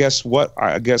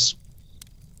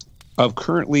of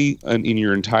currently in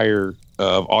your entire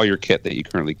of all your kit that you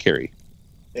currently carry.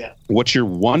 Yeah. What's your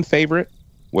one favorite?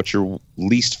 What's your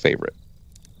least favorite?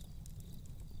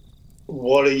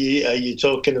 What are you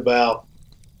talking about?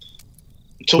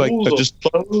 Tools or just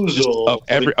clothes or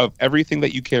of everything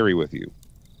that you carry with you.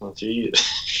 Oh,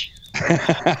 geez.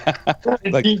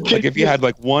 like if you had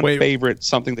one favorite,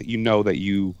 something that that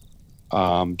you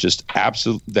just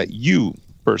that you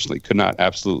personally could not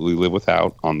absolutely live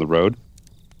without on the road.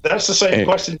 That's the same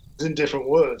question in different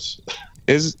words.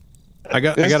 I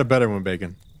got a better one,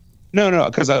 Bacon. No,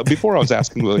 because before I was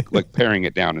asking like paring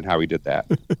it down and how he did that.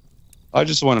 I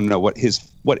just want to know what his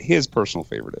personal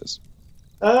favorite is.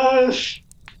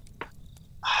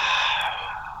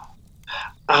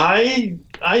 I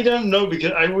don't know,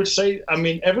 because I would say,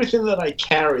 everything that I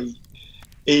carry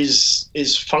is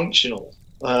functional.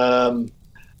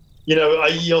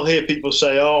 You'll hear people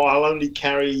say, "Oh, I'll only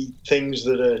carry things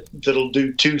that'll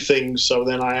do two things." So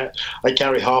then I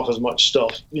carry half as much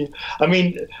stuff.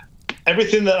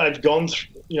 Everything that I've gone through,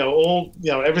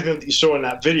 everything that you saw in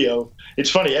that video. It's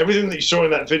funny. Everything that you saw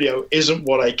in that video isn't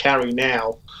what I carry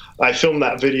now. I filmed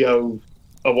that video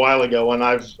a while ago, and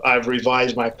I've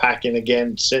revised my packing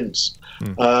again since.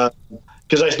 Because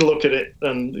I look at it,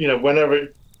 and whenever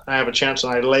I have a chance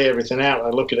and I lay everything out, I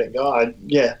look at it and go,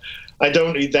 I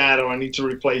don't need that, or I need to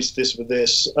replace this with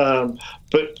this.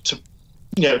 But to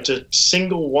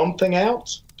single one thing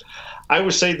out, I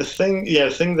would say the thing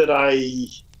that I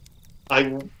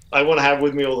want to have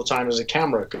with me all the time is a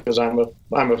camera, because I'm a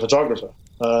photographer.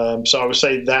 So I would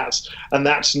say that's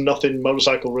nothing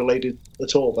motorcycle related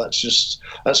at all. That's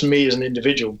me as an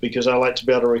individual, because I like to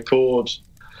be able to record.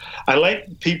 I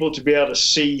like people to be able to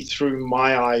see through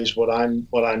my eyes what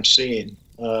I'm seeing,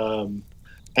 and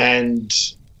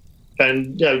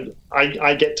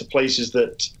I get to places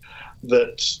that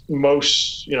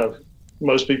most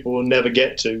people will never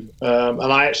get to,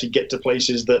 and I actually get to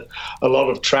places that a lot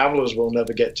of travelers will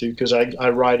never get to, because I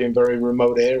ride in very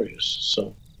remote areas.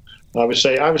 So I would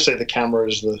say the camera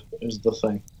is the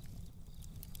thing.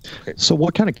 Okay. So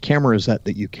what kind of camera is that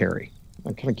you carry?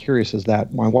 I'm kind of curious as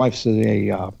that. My wife's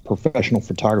a professional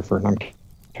photographer, and I'm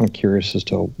kind of curious as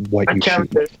to what you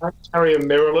shoot. I carry a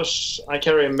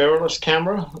mirrorless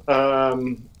camera. Now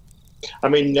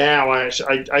I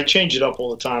change it up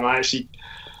all the time. I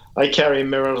carry a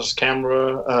mirrorless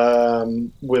camera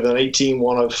with an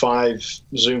 18-105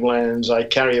 zoom lens. I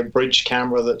carry a bridge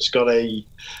camera that's got a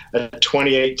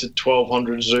 28 to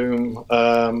 1200 zoom.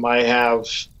 I have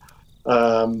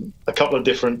a couple of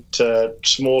different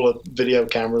smaller video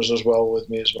cameras as well with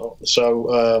me as well.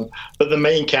 So, but the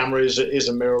main camera is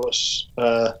a mirrorless,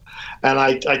 and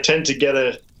I tend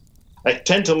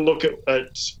to look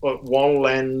at one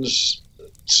lens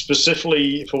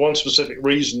specifically for one specific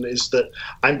reason, is that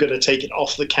I'm going to take it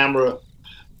off the camera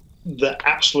the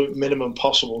absolute minimum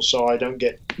possible so I don't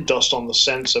get dust on the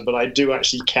sensor. But I do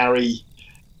actually carry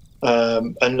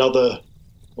another.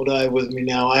 What do I have with me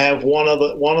now? I have one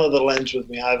other lens with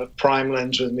me. I have a prime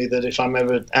lens with me that if I'm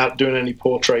ever out doing any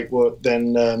portrait work,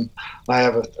 then I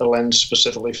have a lens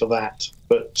specifically for that.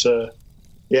 But an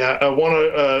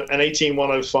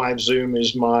 18-105 zoom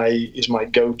is my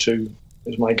go-to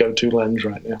lens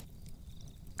right now.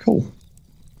 Cool.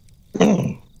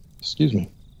 Excuse me.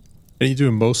 Are you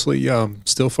doing mostly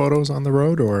still photos on the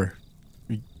road, or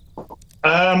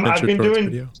I've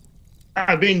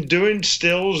been doing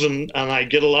stills, and I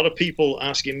get a lot of people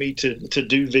asking me to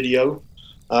do video.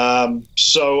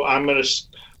 So I'm gonna,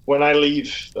 when I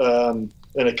leave in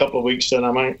a couple of weeks, then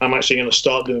I'm actually gonna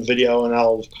start doing video, and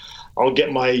I'll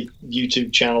get my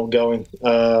YouTube channel going,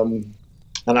 and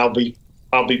I'll be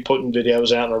putting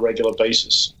videos out on a regular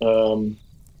basis.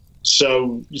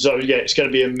 So yeah, it's going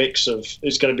to be a mix of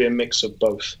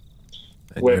both.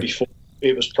 And where before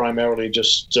it was primarily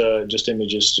just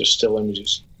images, just still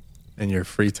images. And your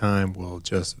free time will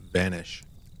just vanish.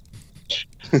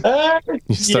 You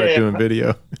start doing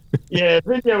video. Yeah,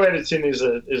 video editing is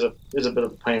a bit of a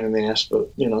pain in the ass,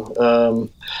 but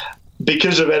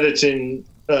because of editing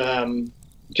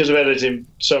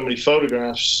so many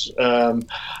photographs, I'm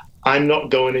not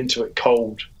going into it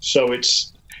cold, so it's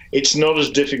not as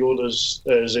difficult as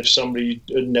if somebody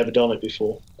had never done it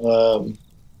before.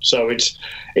 So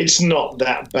it's not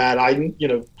that bad. I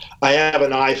have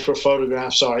an eye for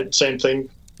photographs. So same thing.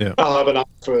 Yeah. I'll have an eye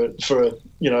for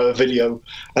a video,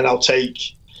 and I'll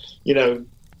take 10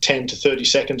 to 30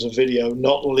 seconds of video,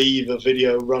 not leave a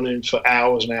video running for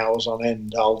hours and hours on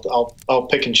end. I'll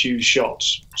pick and choose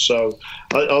shots. So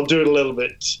I'll do it a little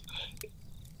bit.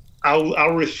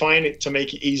 I'll refine it to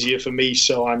make it easier for me,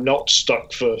 so I'm not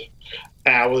stuck for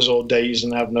hours or days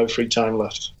and have no free time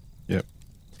left. Yep.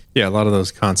 Yeah, a lot of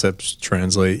those concepts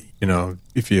translate.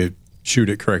 If you shoot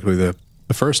it correctly the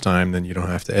first time, then you don't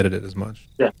have to edit it as much.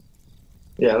 Yeah,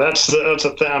 that's a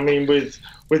thing. I mean, with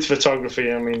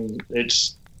photography, I mean,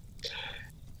 it's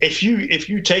if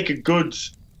you take a good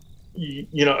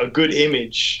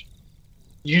image,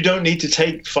 you don't need to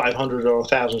take 500 or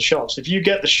 1,000 shots. If you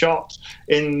get the shot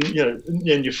in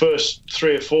your first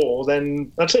 3 or 4,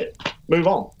 then that's it. Move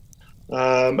on.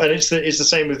 And it's the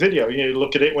same with video. You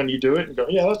look at it when you do it and go,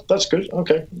 yeah, that's good.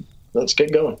 Okay, let's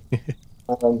get going.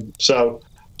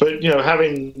 But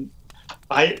having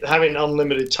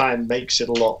unlimited time makes it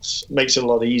a lot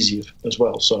easier as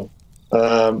well. So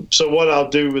what I'll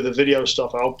do with the video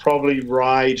stuff, I'll probably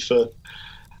ride for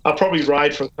a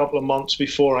couple of months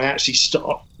before I actually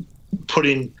start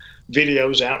putting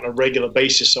videos out on a regular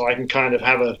basis, so I can kind of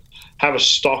have a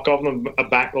stock of them, a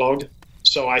backlog,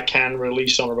 so I can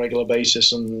release on a regular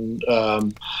basis, and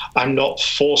I'm not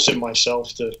forcing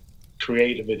myself to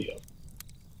create a video.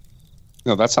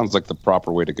 No, that sounds like the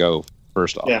proper way to go,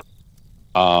 first off. Yeah.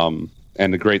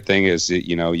 And the great thing is that,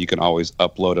 you can always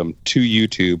upload them to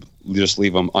YouTube, just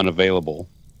leave them unavailable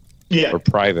or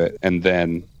private, and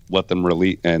then let them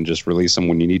release them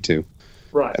when you need to.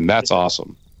 Right. And that's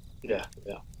awesome. Yeah.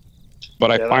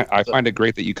 But I find it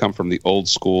great that you come from the old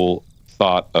school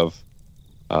thought of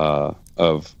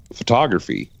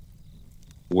photography,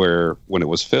 where when it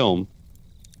was film,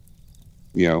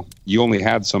 you only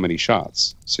had so many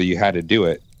shots, so you had to do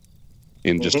it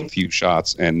in just a few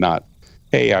shots, and not,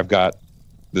 hey, I've got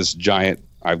this giant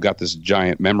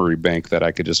memory bank that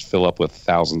I could just fill up with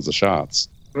thousands of shots.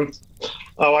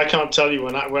 Oh, I can't tell you,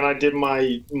 when I did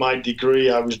my degree,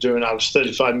 I was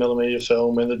 35 millimeter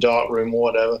film in the darkroom or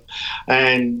whatever,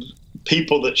 and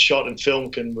people that shot in film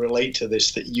can relate to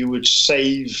this, that you would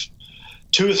save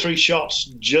 2 or 3 shots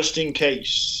just in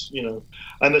case,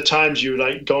 and the times you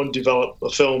would go and develop a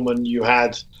film and you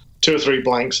had 2 or 3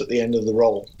 blanks at the end of the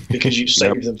roll because you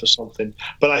saved them for something.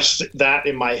 But that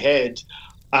in my head,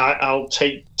 I'll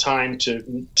take time to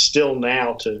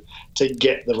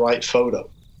get the right photo.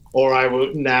 Or I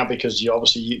will now, because you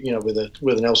obviously, with an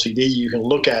LCD, you can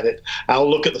look at it. I'll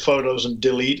look at the photos and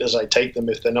delete as I take them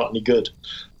if they're not any good,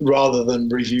 rather than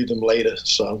review them later.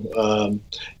 So,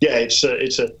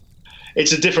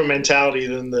 it's a different mentality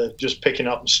than the just picking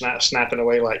up and snapping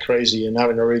away like crazy and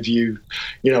having to review,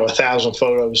 1,000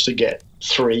 photos to get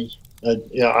 3.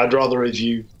 I'd rather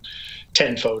review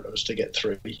 10 photos to get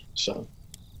 3. So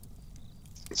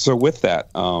with that,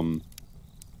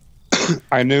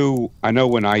 I know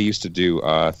when I used to do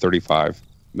 35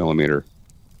 millimeter,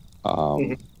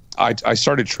 I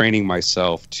started training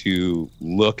myself to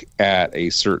look at a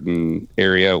certain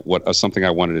area, something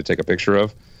I wanted to take a picture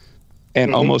of,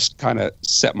 and almost kind of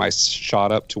set my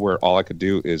shot up to where all I could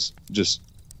do is just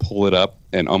pull it up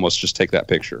and almost just take that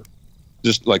picture,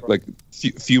 just like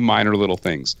few minor little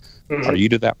things. Are you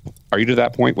to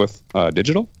that point with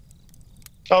digital?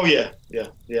 Oh yeah.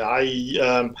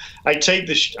 I take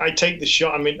the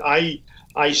shot. I mean,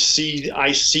 I see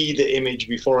the image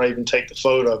before I even take the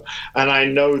photo, and I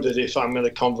know that if I'm going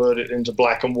to convert it into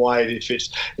black and white,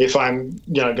 if I'm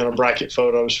going to bracket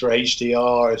photos for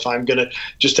HDR, if I'm going to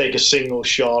just take a single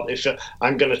shot, if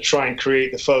I'm going to try and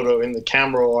create the photo in the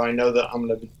camera, or I know that I'm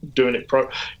going to be doing it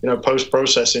post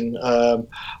processing, I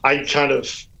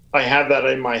have that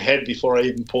in my head before I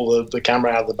even pull the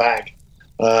camera out of the bag.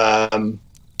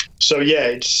 So yeah,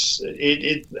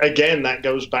 it again, that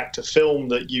goes back to film,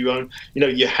 that you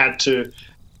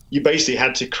basically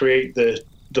had to create the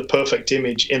perfect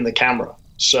image in the camera.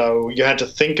 So you had to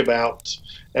think about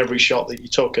every shot that you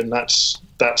took, and that's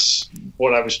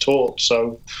what I was taught.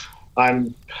 So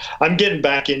I'm getting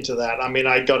back into that. I mean,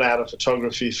 I got out of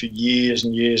photography for years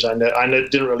and years. I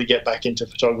didn't really get back into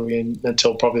photography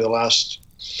until probably the last,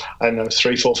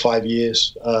 3, 4, 5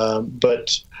 years.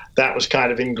 But that was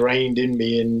kind of ingrained in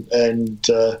me, and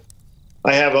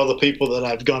I have other people that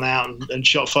I've gone out and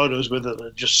shot photos with that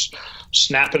are just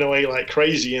snapping away like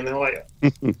crazy, and they're like,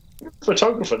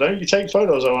 "Photographer, don't you take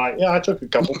photos?" I'm like, "Yeah, I took a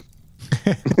couple."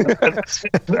 I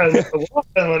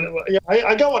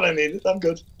got what I needed. I'm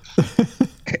good.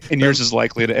 And yours is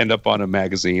likely to end up on a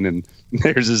magazine, and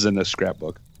theirs is in a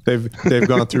scrapbook. They've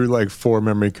gone through like 4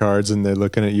 memory cards, and they're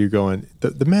looking at you going,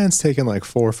 the man's taking like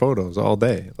 4 photos all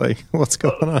day. Like, what's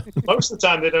going on? Most of the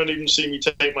time, they don't even see me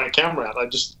take my camera out.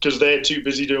 Because they're too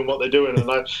busy doing what they're doing, and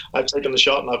I've taken the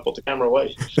shot and I've put the camera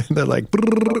away. They're like,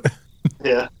 brrr.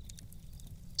 Yeah.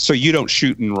 So you don't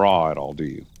shoot in RAW at all, do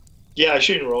you? Yeah, I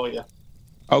shoot in RAW. Yeah.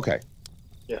 Okay.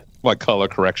 Yeah. Like color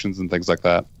corrections and things like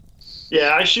that.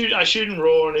 Yeah, I shoot in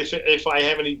RAW, and if I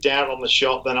have any doubt on the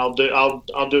shot, then I'll do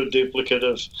a duplicate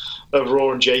of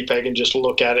RAW and JPEG and just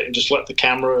look at it and just let the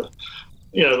camera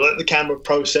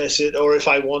process it. Or if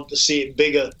I want to see it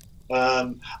bigger,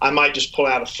 I might just pull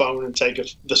out a phone and take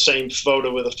the same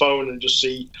photo with a phone and just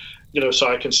see, so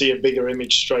I can see a bigger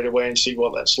image straight away and see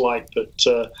what that's like.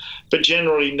 But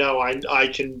generally, no, I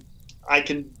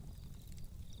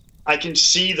can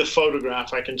see the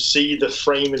photograph. I can see the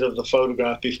framing of the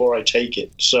photograph before I take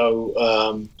it. So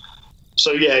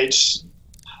yeah,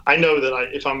 I know that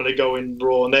if I'm going to go in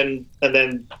RAW and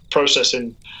then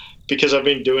processing, because I've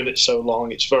been doing it so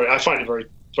long, I find it very,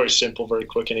 very simple, very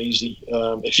quick and easy.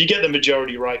 If you get the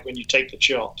majority right when you take the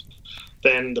shot,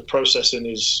 then the processing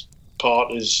is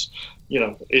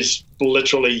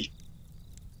literally,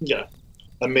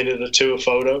 a minute or two a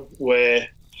photo. Where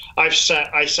I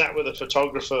sat with a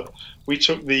photographer. We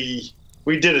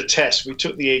did a test. We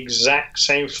took the exact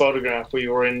same photograph. We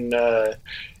were in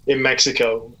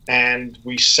Mexico, and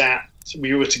we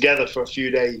were together for a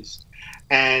few days,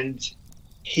 and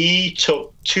he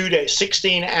took 2 days,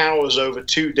 16 hours over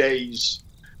 2 days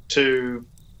to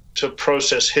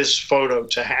process his photo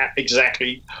to have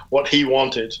exactly what he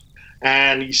wanted.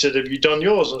 And he said, "Have you done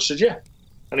yours?" I said, "Yeah."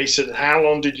 And he said, "How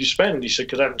long did you spend?" He said,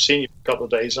 "Because I haven't seen you for a couple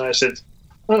of days." And I said,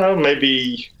 I don't know,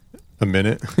 maybe a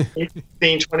minute,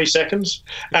 15, 20 seconds.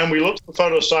 And we looked at the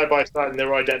photos side by side, and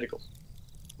they're identical.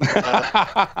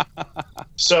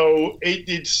 So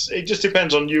it just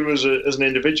depends on you as an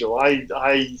individual.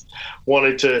 I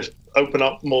wanted to open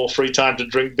up more free time to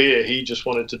drink beer. He just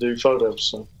wanted to do photos.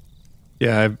 So.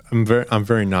 Yeah, I'm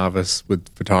very novice with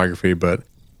photography, but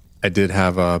I did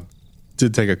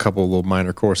take a couple of little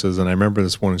minor courses, and I remember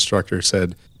this one instructor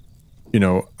said,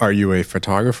 are you a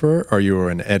photographer or are you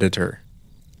an editor?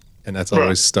 And that's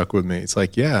always stuck with me. It's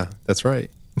like, yeah, that's right.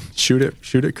 Shoot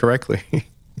it correctly.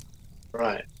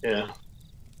 Right. Yeah.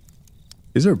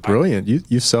 These are brilliant.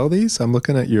 You sell these? I'm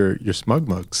looking at your Smug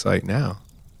Mug site now.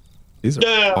 These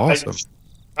are awesome.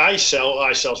 I sell.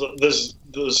 There's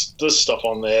stuff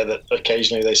on there that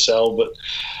occasionally they sell, but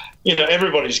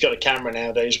everybody's got a camera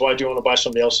nowadays. Why do you want to buy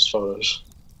somebody else's photos?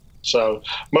 So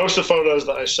most of the photos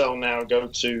that I sell now go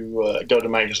to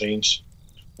magazines.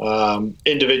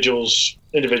 Individuals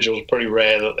are pretty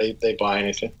rare that they buy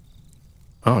anything.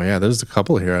 Oh yeah, there's a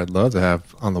couple here I'd love to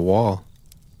have on the wall.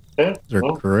 Yeah, they're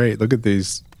great. Look at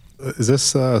these. Is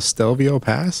this Stelvio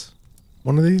Pass?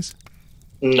 One of these?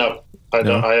 No, I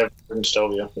don't. I haven't been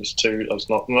Stelvio. That's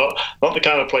not the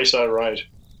kind of place I ride.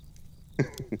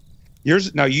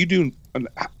 Yours now. You do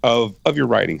of your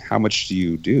riding. How much do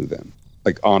you do then?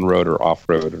 Like on road or off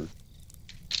road or?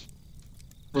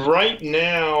 Right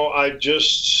now, I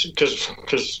just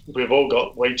because we've all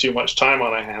got way too much time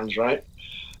on our hands, right?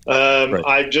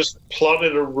 I've just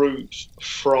plotted a route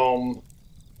from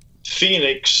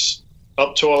Phoenix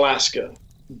up to Alaska,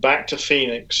 back to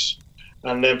Phoenix,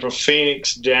 and then from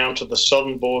Phoenix down to the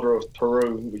southern border of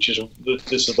Peru, which is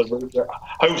this is the route that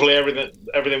hopefully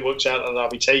everything works out that I'll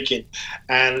be taking,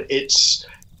 and it's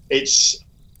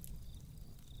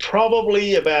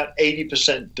probably about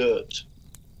 80% dirt,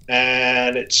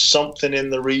 and it's something in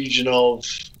the region of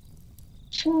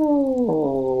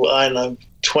I don't know,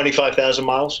 25,000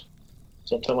 miles,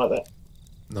 something like that.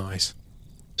 Nice.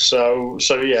 So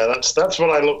yeah, that's what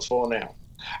I look for now,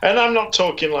 and I'm not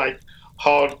talking like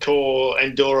hardcore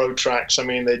enduro tracks. I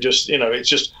mean, they just, it's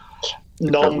just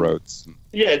dirt roads.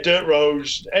 Yeah, dirt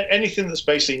roads. Anything that's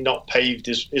basically not paved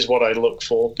is what I look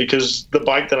for, because the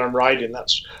bike that I'm riding,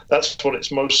 that's what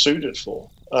it's most suited for.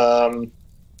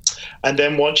 And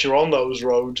then once you're on those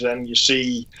roads, then you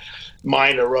see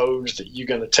minor roads that you're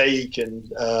going to take,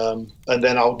 and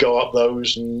then I'll go up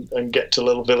those and get to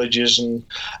little villages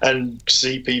and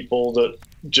see people that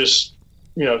just,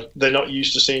 they're not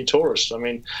used to seeing tourists. I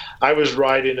mean, I was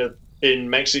riding in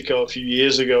Mexico a few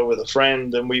years ago with a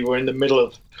friend, and we were in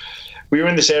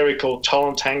this area called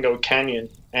Tolantango Canyon,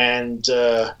 and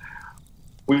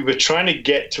we were trying to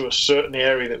get to a certain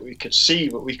area that we could see,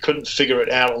 but we couldn't figure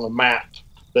it out on the map.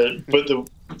 But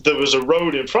there was a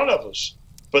road in front of us,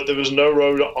 but there was no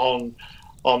road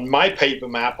on my paper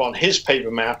map, on his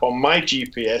paper map, on my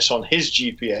GPS, on his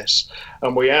GPS.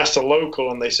 And we asked a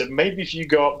local, and they said, maybe if you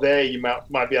go up there, you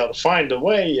might be able to find a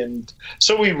way. And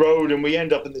so we rode, and we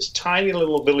end up in this tiny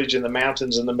little village in the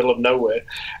mountains in the middle of nowhere.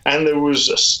 And there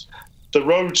was the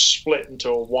road split into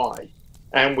a Y.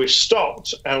 And we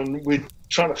stopped, and we're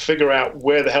trying to figure out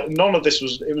where the hell. None of this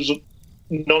was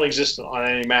non-existent on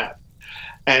any map.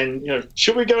 And,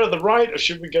 should we go to the right or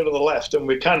should we go to the left? And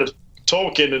we're kind of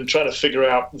talking and trying to figure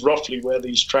out roughly where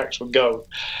these tracks would go.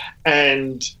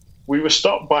 And we were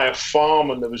stopped by a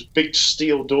farm, and there was big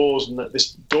steel doors, and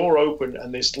this door opened,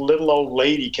 and this little old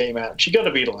lady came out. She got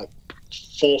to be like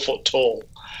 4 foot tall.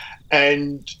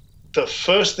 And the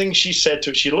first thing she said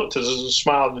to us, she looked at us and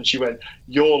smiled, and she went,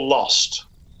 "You're lost."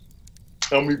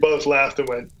 And we both laughed and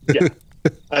went, "Yeah."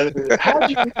 And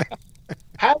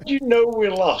how do you know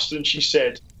we're lost? And she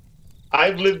said,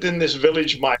 "I've lived in this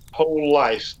village my whole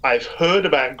life. I've heard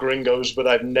about gringos, but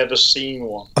I've never seen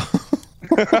one."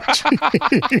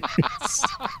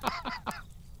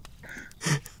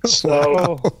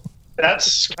 So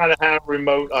that's kind of how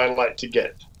remote I like to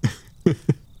get.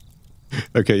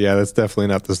 Okay, yeah, that's definitely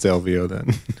not the Stelvio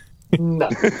then. No.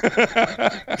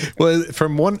 Well,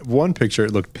 from one picture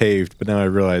it looked paved, but now I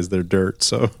realize they're dirt.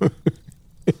 So,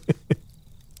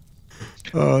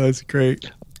 oh, that's great.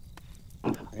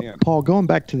 Man. Paul, going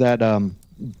back to that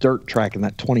dirt track and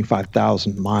that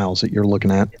 25,000 miles that you're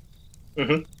looking at,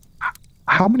 Mm-hmm.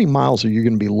 how many miles are you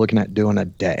going to be looking at doing a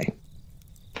day?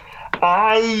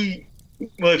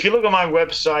 Well, if you look on my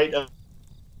website,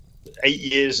 8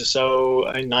 years or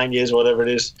so, 9 years, whatever it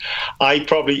is, I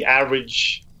probably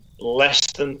average less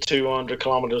than 200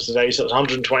 kilometers a day. So it's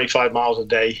 125 miles a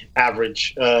day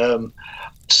average.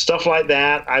 Stuff like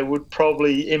that, I would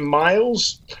probably, in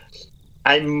miles,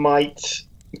 I might,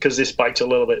 because this bike's a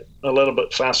little bit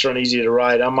faster and easier to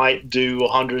ride, I might do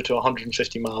 100 to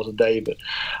 150 miles a day. But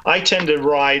I tend to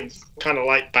ride kind of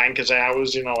like banker's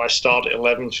hours. I start at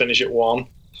 11, finish at 1.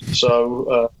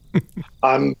 So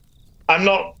I'm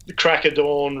not the crack of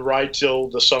dawn, ride till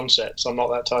the sun sets. I'm not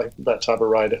that type of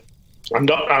rider. I'm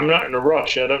not in a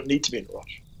rush. I don't need to be in a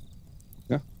rush.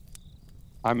 Yeah.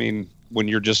 I mean, when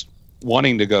you're just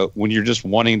wanting to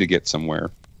get somewhere,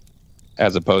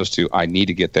 as opposed to I need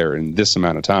to get there in this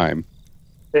amount of time.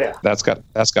 Yeah. That's got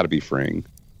to be freeing.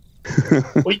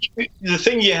 Well, the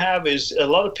thing you have is a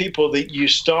lot of people that you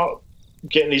start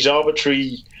getting these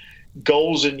arbitrary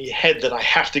goals in your head that I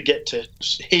have to get to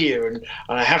here and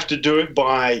I have to do it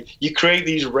by, you create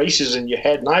these races in your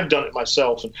head, and I've done it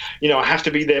myself, and I have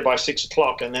to be there by 6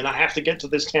 o'clock, and then I have to get to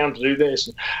this town to do this,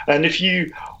 and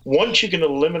once you can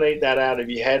eliminate that out of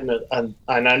your head, and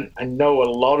I know a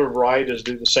lot of riders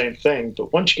do the same thing,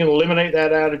 but once you can eliminate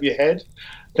that out of your head,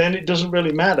 then it doesn't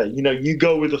really matter. You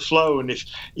go with the flow, and if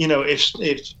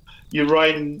you're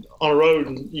riding on a road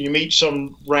and you meet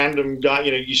some random guy,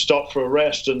 you stop for a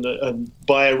rest and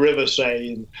by a river, say,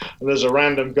 and there's a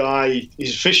random guy,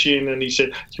 he's fishing, and he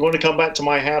said, "Do you want to come back to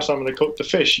my house? I'm going to cook the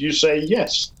fish." You say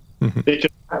yes,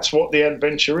 because that's what the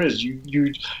adventure is. You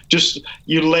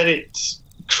let it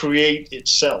create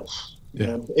itself.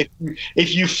 Yeah.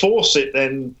 If you force it,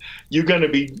 then you're going to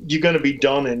be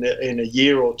done in a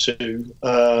year or two,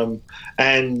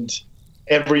 and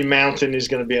every mountain is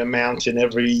going to be a mountain.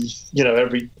 Every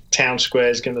town square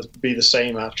is going to be the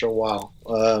same after a while.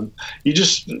 You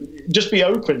just be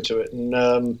open to it,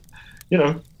 and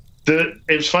It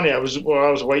was funny. While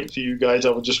I was waiting for you guys, I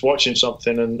was just watching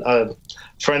something, and a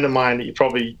friend of mine that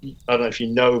I don't know if you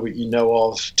know, but you know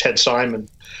of, Ted Simon.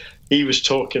 He was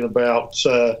talking about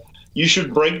you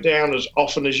should break down as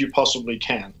often as you possibly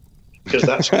can, because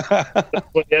that's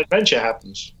when the adventure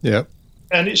happens. Yep.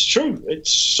 And it's true.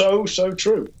 It's so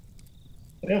true.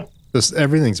 Yeah.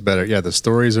 Everything's better. Yeah, the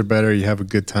stories are better. You have a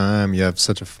good time. You have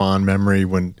such a fond memory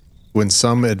when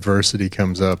some adversity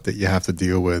comes up that you have to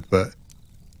deal with. But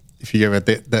if you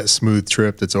get that smooth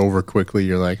trip that's over quickly,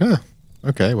 you're like,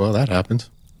 okay, well, that happened.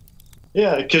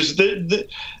 Yeah, because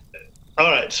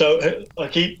all right, so I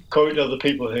keep quoting other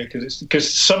people here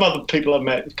because some other people I've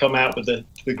met come out with the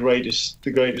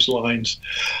greatest lines.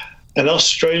 An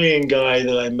Australian guy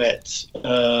that I met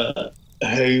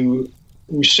who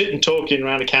was sitting talking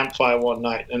around a campfire one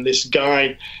night, and this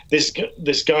guy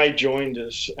joined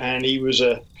us, and he was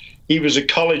a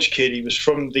college kid. He was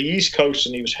from the East Coast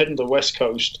and he was heading to the West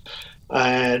Coast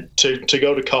to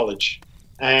go to college,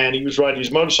 and he was riding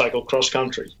his motorcycle cross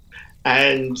country,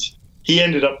 and he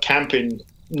ended up camping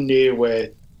near where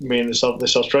me and this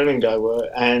Australian guy were,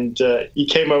 and he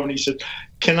came over and he said,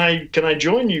 "Can I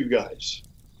join you guys?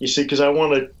 You see, because I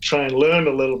want to try and learn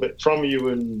a little bit from you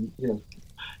and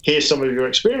hear some of your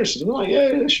experiences." And I'm like,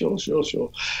 yeah, sure.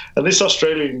 And this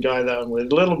Australian guy that I'm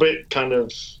with, a little bit kind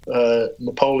of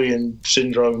Napoleon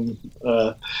syndrome,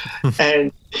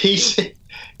 and he said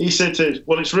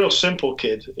well, it's real simple,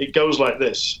 kid. It goes like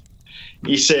this.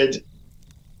 He said,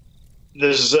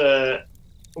 "There's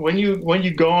when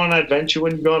you go on an adventure,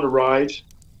 when you go on a ride,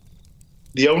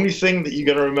 the only thing that you're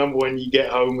going to remember when you get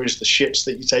home is the shits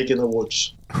that you take in the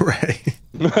woods." Right.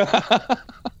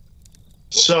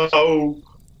 So,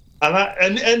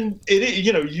 and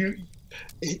it,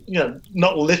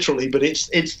 not literally, but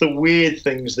it's the weird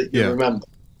things that you remember.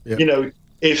 Yeah.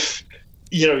 If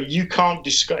you can't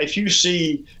describe, if you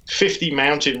see 50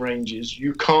 mountain ranges,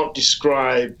 you can't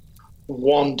describe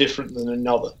one different than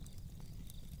another.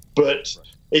 But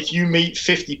if you meet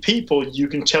 50 people, you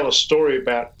can tell a story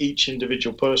about each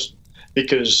individual person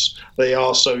because they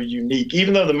are so unique.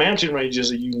 Even though the mountain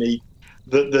ranges are unique,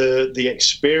 the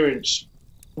experience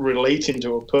relating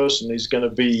to a person is going to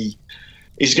be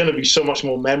so much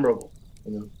more memorable.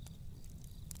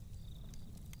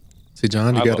 See,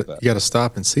 John, you got to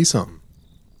stop and see something.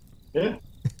 Yeah.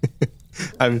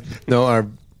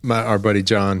 Our buddy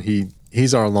John,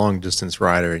 he's our long distance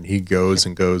rider, and he goes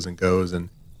and goes and goes, and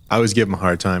I always give him a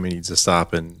hard time. He needs to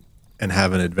stop and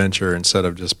have an adventure instead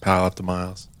of just pile up the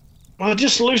miles. Well,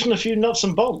 just loosen a few nuts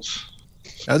and bolts.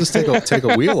 I'll just take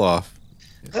a wheel off.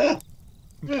 Yeah.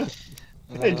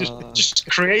 Hey, just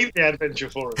create the adventure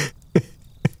for him.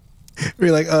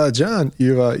 Be like, John,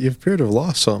 you appear to have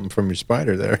lost something from your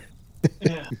Spider there.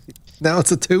 Yeah. Now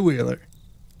it's a 2-wheeler.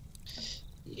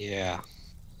 Yeah.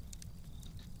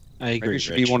 I agree. Maybe it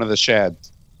should be one of the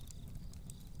shads.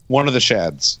 One of the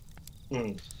shads.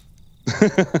 Mm.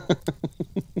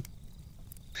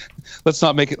 Let's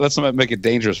not make it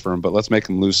dangerous for him, but let's make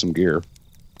him lose some gear.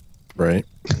 Right.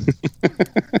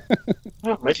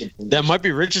 That might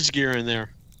be Richard's gear in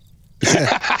there.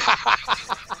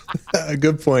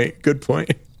 Good point.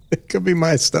 It could be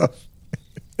my stuff.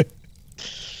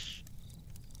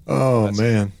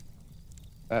 Man.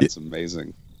 That's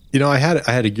amazing. I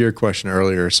had a gear question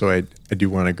earlier, so I do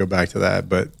want to go back to that,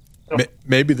 but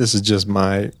maybe this is just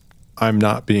I'm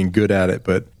not being good at it,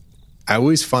 but I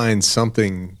always find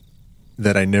something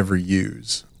that I never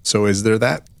use. So is there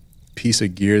that piece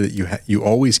of gear that you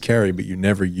always carry, but you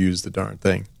never use the darn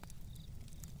thing?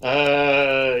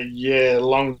 Yeah,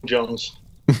 long johns.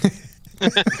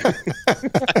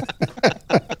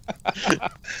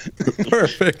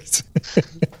 Perfect.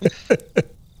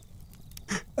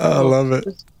 I love it.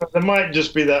 There might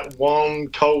just be that one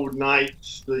cold night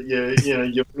that you're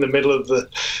in the middle of the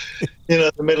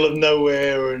middle of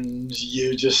nowhere, and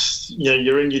you just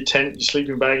you're in your tent, your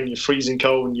sleeping bag, and you're freezing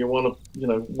cold, and you want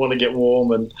to get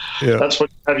warm, and that's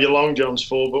what you have your long johns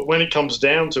for. But when it comes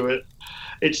down to it,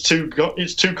 it's too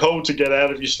cold to get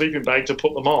out of your sleeping bag to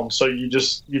put them on, so you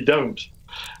don't.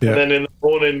 Yeah. And then in the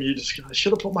morning, I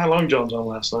should have put my long johns on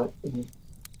last night.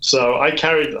 So I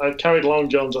carried long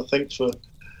johns. I've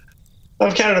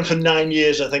carried them for 9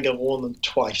 years. I think I've worn them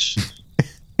twice.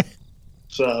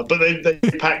 So, but they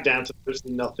pack down to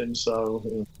virtually nothing.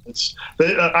 So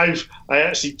I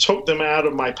actually took them out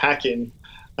of my packing,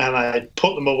 and I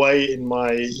put them away in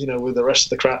my with the rest of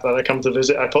the crap that I come to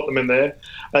visit. I put them in there,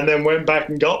 and then went back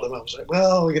and got them. I was like,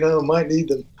 well, I might need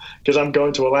them because I'm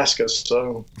going to Alaska.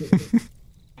 So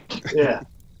yeah.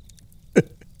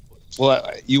 Well,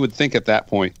 you would think at that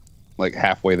point, like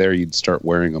halfway there, you'd start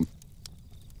wearing them.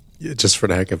 Yeah, just for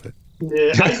the heck of it.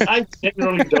 Yeah, I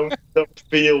generally don't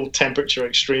feel temperature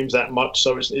extremes that much,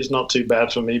 so it's not too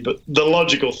bad for me. But the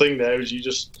logical thing there is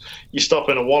you stop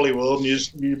in a Wally World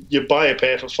and you buy a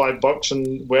pair for $5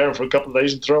 and wear them for a couple of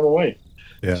days and throw them away.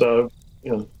 Yeah. So,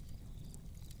 you know.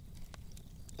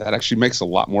 That actually makes a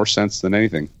lot more sense than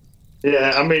anything.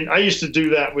 Yeah, I mean, I used to do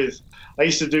that with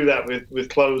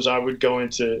clothes. I would go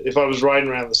into, if I was riding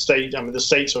around the state, I mean, the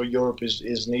States or Europe is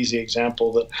an easy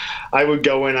example, that I would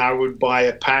go in, I would buy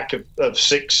a pack of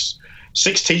six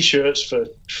T-shirts for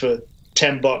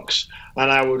 $10,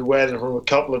 and I would wear them for a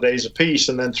couple of days a piece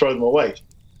and then throw them away,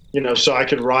 you know, so I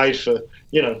could ride for,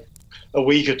 you know, a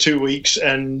week or 2 weeks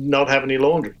and not have any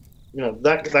laundry, you know,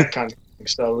 that kind of thing.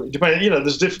 So, you know,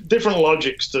 there's different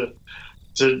logics to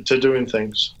doing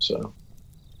things, so.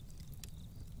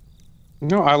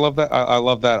 No, I love that. I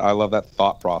love that. I love that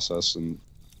thought process, and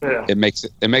yeah. it makes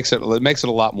it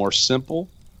a lot more simple.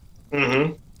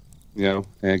 Mm-hmm. You know,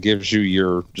 and it gives you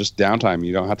your just downtime.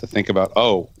 You don't have to think about,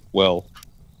 oh, well,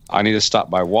 I need to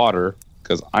stop by water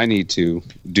because I need to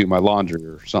do my laundry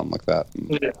or something like that.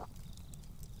 Yeah.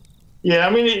 Yeah,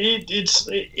 I mean,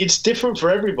 it's different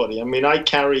for everybody. I mean, I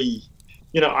carry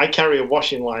a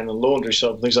washing line and laundry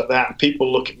soap and things like that. And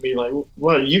people look at me like,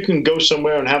 well, you can go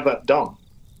somewhere and have that done.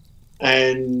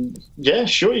 And yeah,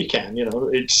 sure you can. You know,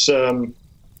 it's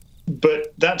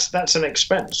but that's an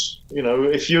expense. You know,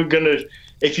 if you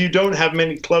don't have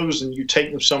many clothes and you take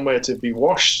them somewhere to be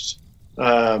washed,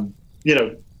 you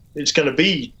know, it's going to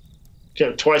be, you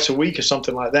know, twice a week or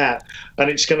something like that,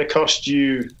 and it's going to cost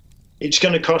you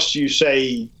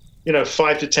say, you know,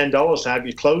 $5 to $10 to have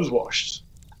your clothes washed.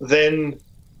 Then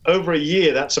over a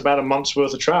year, that's about a month's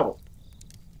worth of travel.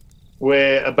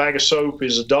 Where a bag of soap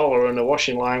is $1 and a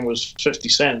washing line was 50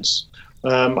 cents,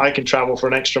 I can travel for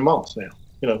an extra month now.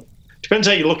 You know, depends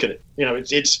how you look at it. You know,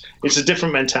 it's a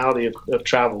different mentality of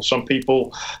travel. Some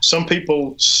people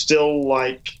still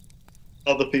like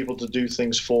other people to do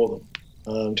things for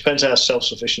them. Depends how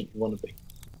self-sufficient you want to be.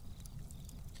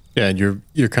 Yeah, and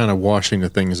you're kind of washing the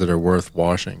things that are worth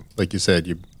washing. Like you said,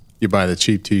 you buy the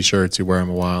cheap T-shirts, you wear them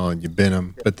a while, and you bin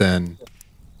them. But then,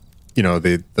 you know,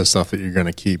 the stuff that you're going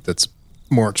to keep that's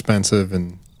more expensive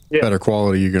and better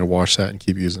quality, you're going to wash that and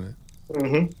keep using it.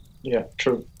 Mm-hmm. Yeah,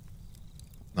 true.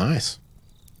 Nice.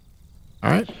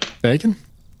 All right, Bacon,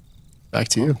 back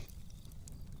to you.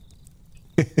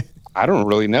 I don't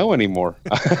really know anymore.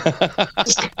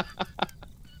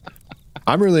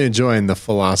 I'm really enjoying the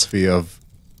philosophy of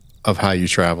how you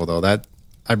travel, though. That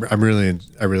I really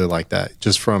like that.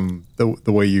 Just from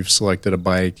the way you've selected a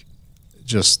bike,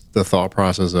 just the thought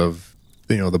process of,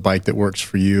 you know, the bike that works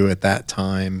for you at that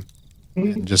time,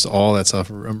 and just all that stuff.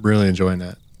 I'm really enjoying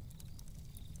that.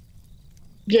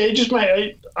 Yeah,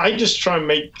 I just try and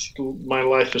make my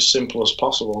life as simple as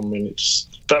possible. I mean,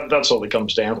 that's all it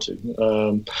comes down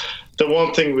to. The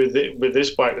one thing with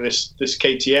this bike, this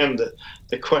KTM, that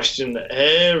the question that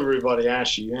everybody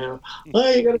asks you,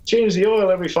 you got to change the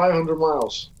oil every 500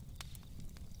 miles.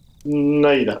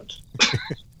 No, you don't.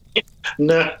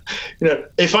 No, you know,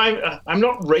 if I'm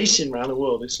not racing around the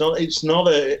world. It's not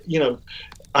a, you know,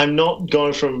 I'm not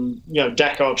going from, you know,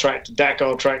 Dakar track to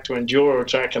enduro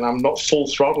track, and I'm not full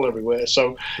throttle everywhere.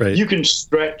 So You can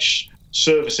stretch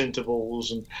service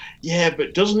intervals, and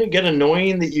but doesn't it get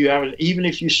annoying that you have, even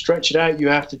if you stretch it out, you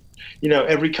have to, you know,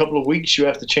 every couple of weeks you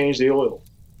have to change the oil?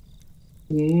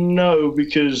 No,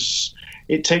 because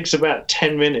it takes about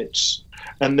 10 minutes,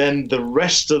 and then the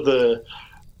rest of the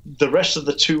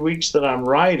 2 weeks that I'm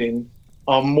riding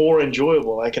are more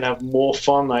enjoyable. I can have more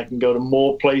fun. I can go to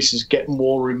more places, get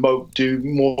more remote, do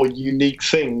more unique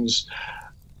things.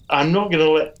 I'm not going to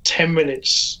let 10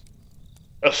 minutes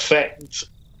affect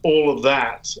all of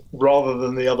that rather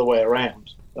than the other way around.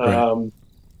 Right.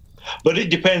 But it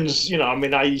depends, you know. I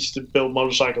mean, I used to build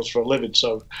motorcycles for a living,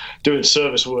 so doing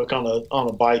service work on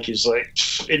a bike is like,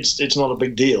 it's not a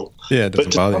big deal. Yeah, it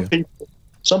doesn't bother you.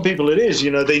 Some people it is, you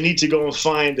know, they need to go and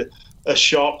find a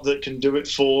shop that can do it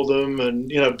for them,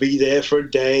 and, you know, be there for a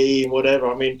day and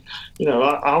whatever. I mean, you know,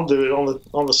 I'll do it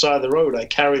on the side of the road. I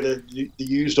carry the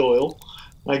used oil.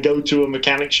 I go to a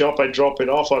mechanic shop, I drop it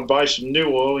off, I buy some new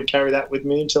oil and carry that with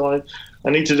me until I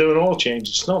need to do an oil change.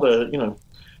 It's not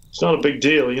a big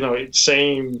deal. You know, it's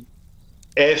same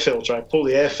air filter. I pull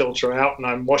the air filter out and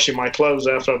I'm washing my clothes.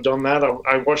 After I've done that,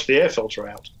 I wash the air filter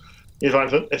out.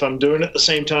 If I'm doing it at the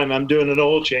same time, I'm doing an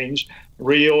oil change,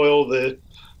 re-oil the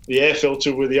air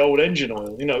filter with the old engine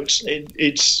oil. You know,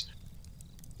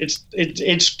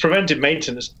 it's preventive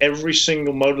maintenance. Every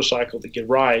single motorcycle that you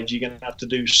ride, you're going to have to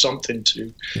do something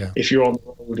to, if you're on the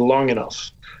road long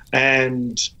enough.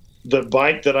 And the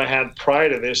bike that I had prior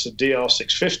to this, the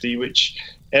DR650, which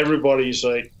everybody's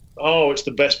like, oh, it's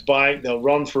the best bike, they'll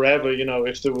run forever.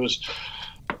 If there was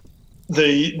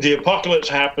the apocalypse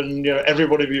happened,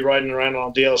 everybody would be riding around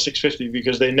on DL650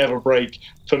 because they never break.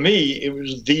 For me, it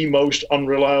was the most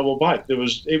unreliable bike. It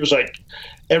was like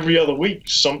every other week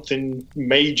something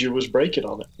major was breaking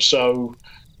on it. So,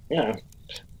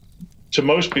 to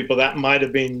most people that might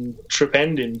have been trip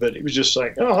ending, but it was just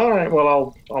like, oh, all right,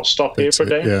 well, I'll stop here for a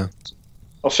day. Yeah.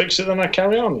 I'll fix it, then I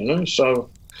carry on. So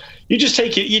you just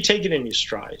take it. You take it in your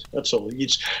stride. That's all.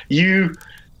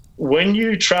 When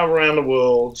you travel around the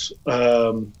world,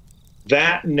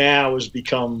 that now has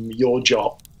become your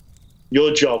job.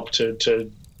 Your job to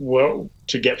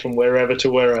get from wherever to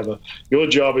wherever. Your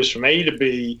job is from A to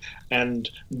B and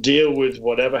deal with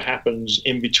whatever happens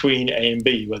in between A and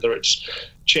B, whether it's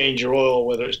change your oil,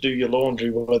 whether it's do your laundry,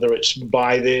 whether it's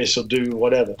buy this or do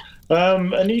whatever.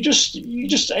 And you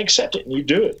just accept it and you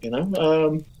do it,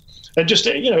 and just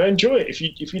enjoy it.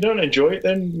 If you don't enjoy it,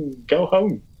 then go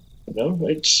home.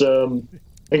 It's and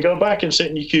go back and sit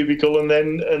in your cubicle and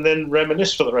then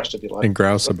reminisce for the rest of your life and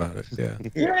grouse about it. Yeah.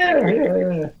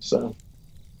 Yeah. So.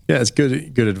 Yeah, it's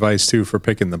good advice too for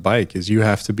picking the bike. Is you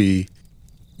have to be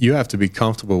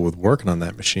comfortable with working on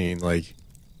that machine. Like,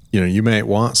 you may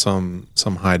want some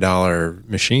high dollar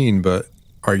machine, but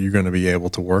are you going to be able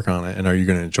to work on it, and are you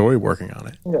going to enjoy working on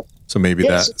it? Yeah. So maybe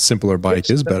that simpler bike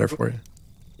is better for you.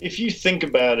 If you think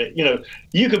about it,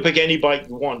 you could pick any bike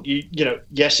you want.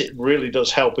 Yes, it really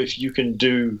does help if you can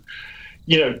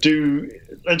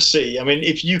let's see. I mean,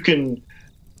 if you can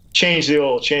change the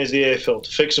oil, change the air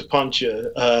filter, fix a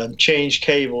puncture, change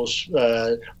cables,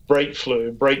 brake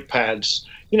fluid, brake pads,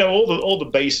 all the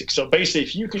basics. So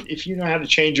basically, if you know how to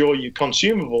change all your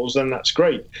consumables, then that's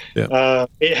great. Yeah.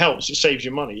 It helps. It saves you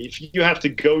money. If you have to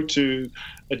go to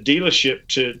a dealership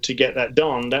to get that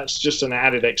done, that's just an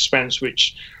added expense,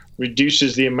 which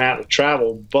reduces the amount of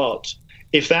travel. But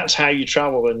if that's how you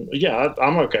travel, then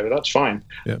I'm okay with that. That's fine.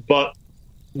 Yeah. But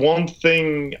one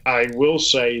thing I will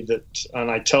say that,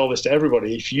 and I tell this to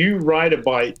everybody, if you ride a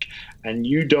bike and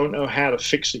you don't know how to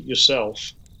fix it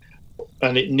yourself,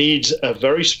 and it needs a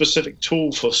very specific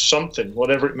tool for something,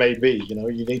 whatever it may be,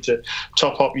 you need to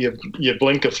top up your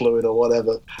blinker fluid or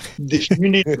whatever. If you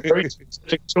need a very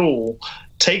specific tool,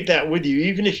 take that with you.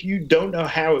 Even if you don't know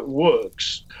how it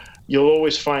works, you'll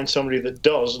always find somebody that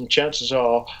does, and chances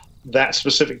are that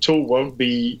specific tool won't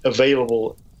be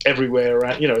available everywhere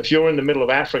around. If you're in the middle of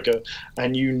Africa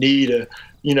and you need a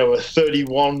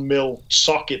 31 mil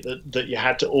socket that you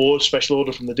had to special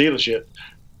order from the dealership,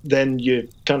 then you're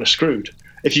kind of screwed.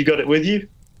 If you got it with you,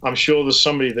 I'm sure there's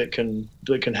somebody that can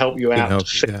help you out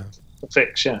to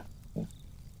fix. Yeah.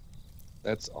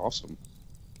 That's awesome.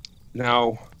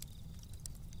 Now,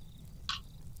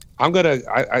 I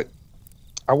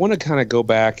want to kind of go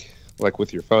back, like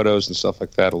with your photos and stuff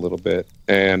like that, a little bit,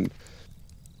 and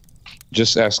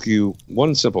just ask you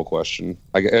one simple question.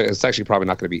 It's actually probably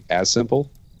not going to be as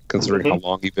simple, considering how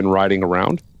long you've been riding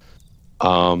around.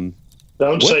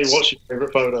 Don't say what's your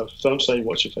favorite photo. Don't say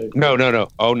what's your favorite. No.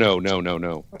 Oh,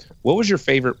 no. What was your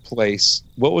favorite place?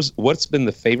 What's been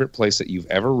the favorite place that you've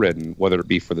ever ridden, whether it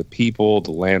be for the people,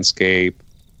 the landscape,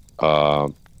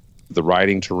 the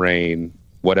riding terrain,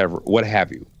 whatever, what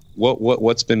have you?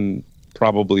 What's been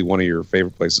probably one of your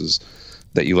favorite places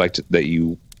that you like to, that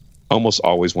you almost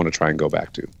always want to try and go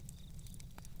back to?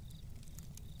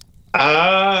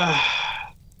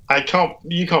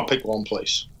 You can't pick one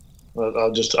place.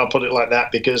 I'll put it like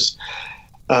that, because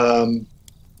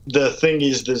the thing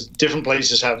is, there's different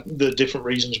places have the different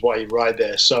reasons why you ride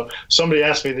there. So somebody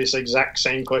asked me this exact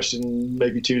same question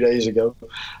maybe 2 days ago,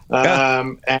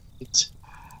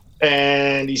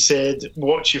 and he said,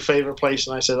 "What's your favorite place?"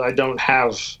 And I said, I don't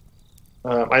have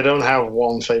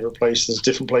one favorite place. There's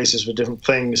different places for different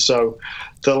things. So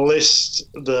the list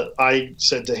that I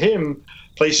said to him,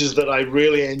 places that I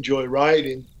really enjoy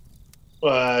riding,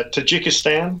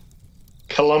 Tajikistan,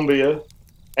 Colombia,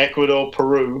 Ecuador,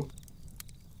 Peru,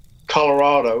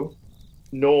 Colorado,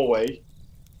 Norway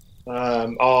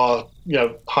are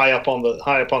high up on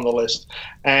the list,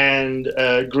 and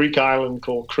a Greek island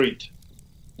called Crete.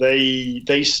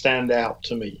 They stand out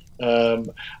to me,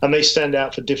 and they stand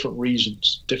out for different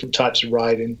reasons, different types of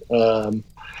riding.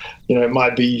 It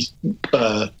might be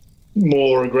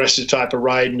more aggressive type of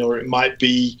riding, or it might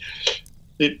be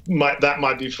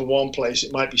for one place.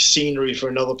 It might be scenery for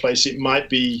another place. It might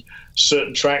be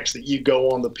certain tracks that you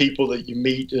go on, the people that you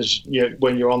meet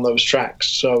when you're on those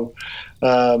tracks. So,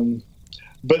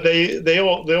 but they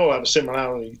all have a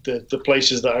similarity. The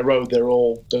places that I rode, they're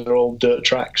all dirt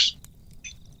tracks.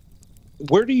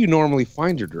 Where do you normally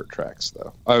find your dirt tracks,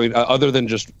 though? I mean, other than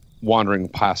just wandering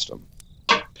past them?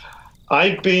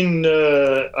 I've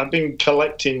been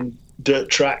collecting dirt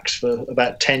tracks for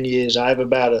about 10 years. I have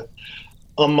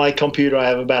on my computer, I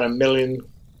have about a million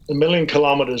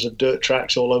kilometers of dirt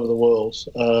tracks all over the world.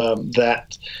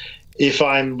 That if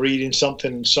I'm reading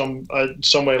something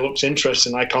somewhere looks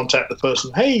interesting, I contact the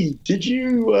person. Hey, did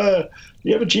you have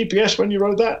a GPS when you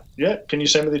wrote that? Yeah. Can you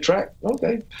send me the track?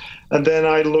 Okay. And then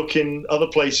I look in other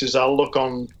places. I'll look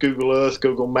on Google Earth,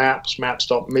 Google Maps,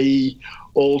 Maps.me,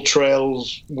 All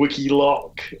Trails,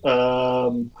 Wikiloc.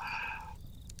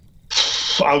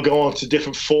 I'll go on to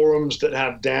different forums that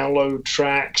have download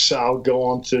tracks. I'll go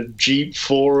on to Jeep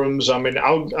forums. I mean,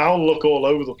 I'll look all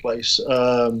over the place,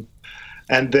 and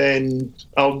then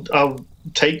I'll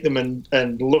take them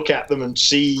and look at them and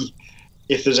see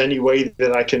if there's any way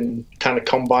that I can kind of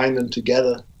combine them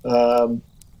together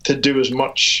to do as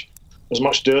much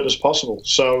dirt as possible.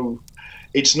 So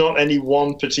it's not any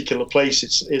one particular place.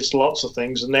 It's lots of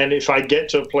things. And then if I get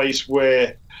to a place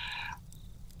where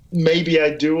maybe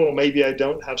I do or maybe I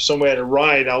don't have somewhere to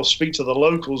ride, I'll speak to the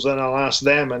locals and I'll ask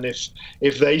them. And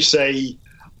if they say,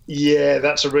 yeah,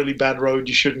 that's a really bad road,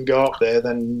 you shouldn't go up there,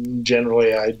 then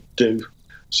generally I do.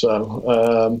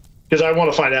 So, because I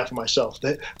want to find out for myself.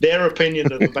 Their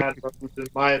opinion of a bad road and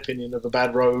my opinion of a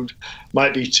bad road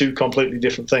might be two completely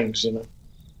different things, you know.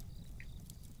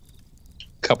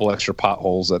 Couple extra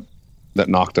potholes that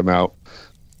knocked them out.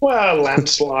 Well,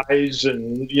 landslides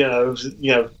and you know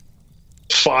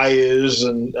fires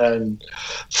and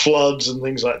floods and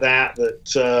things like that.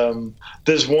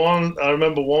 There's one. I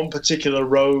remember one particular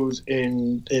road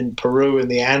in Peru in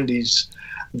the Andes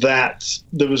that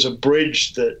there was a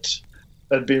bridge that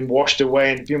had been washed away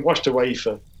and had been washed away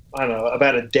for I don't know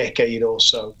about a decade or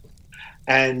so,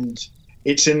 and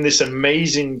it's in this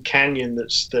amazing canyon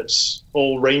that's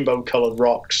all rainbow-colored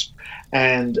rocks.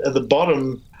 And at the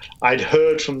bottom, I'd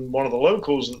heard from one of the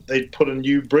locals that they'd put a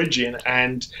new bridge in,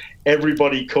 and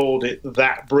everybody called it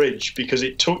that bridge because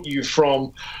it took you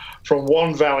from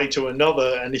one valley to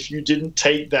another. And if you didn't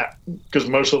take that, because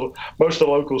most of the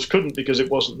locals couldn't because it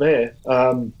wasn't there,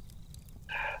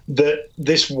 that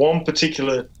this one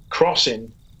particular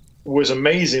crossing was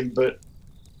amazing. But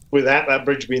without that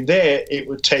bridge being there, it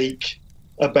would take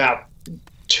about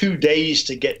 2 days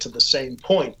to get to the same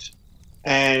point.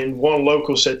 And one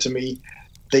local said to me,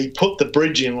 they put the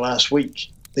bridge in last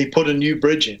week. They put a new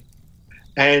bridge in.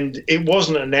 And it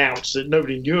wasn't announced, that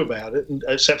nobody knew about it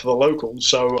except for the locals.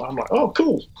 So I'm like, oh,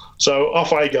 cool. So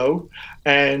off I go.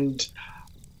 And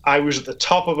I was at the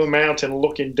top of a mountain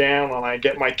looking down, and I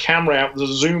get my camera out with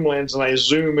a zoom lens, and I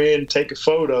zoom in, take a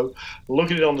photo, look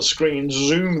at it on the screen,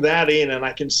 zoom that in, and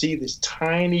I can see this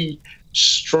tiny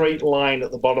straight line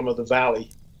at the bottom of the valley.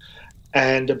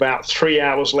 And about 3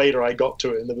 hours later, I got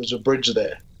to it, and there was a bridge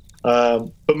there.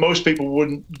 But most people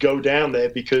wouldn't go down there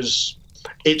because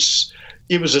it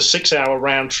was a 6-hour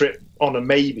round trip on a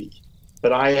maybe.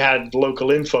 But I had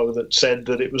local info that said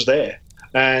that it was there,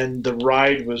 and the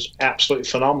ride was absolutely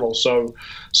phenomenal. So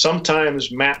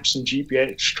sometimes maps and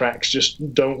GPS tracks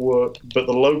just don't work, but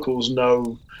the locals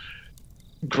know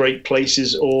great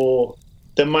places, or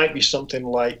there might be something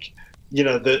like, you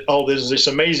know, there's this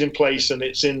amazing place and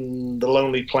it's in the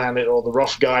Lonely Planet or the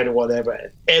Rough Guide or whatever.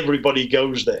 And everybody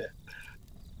goes there.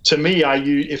 To me,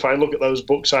 if I look at those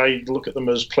books, I look at them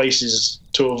as places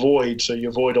to avoid, so you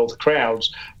avoid all the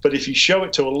crowds. But if you show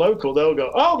it to a local, they'll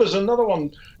go, oh, there's another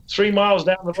one 3 miles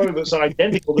down the road that's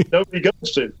identical that nobody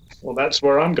goes to. Well, that's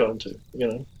where I'm going to, you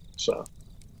know. So.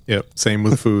 Yep. Same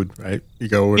with food, right? You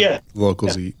go where the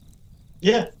locals eat.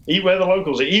 Yeah. Eat where the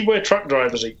locals eat. Eat where truck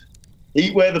drivers eat.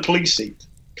 Eat where the police eat,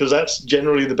 because that's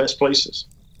generally the best places.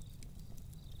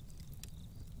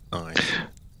 Nice.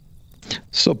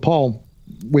 So, Paul,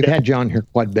 we've had you on here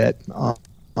quite a bit.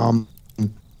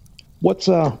 What's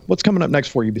coming up next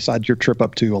for you besides your trip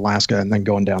up to Alaska and then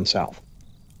going down south?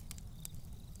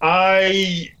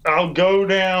 I'll go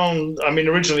down. I mean,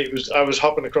 originally I was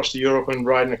hopping across to Europe and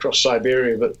riding across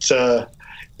Siberia, but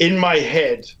in my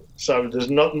head, so there's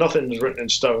nothing is written in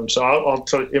stone. So I'll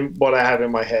tell you what I have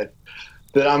in my head.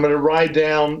 That I'm going to ride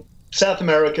down South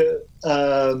America.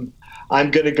 I'm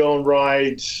going to go and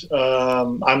ride.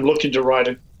 I'm looking to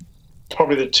ride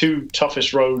probably the two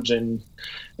toughest roads in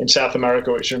South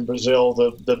America, which are in Brazil,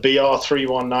 the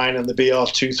BR-319 and the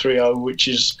BR-230, which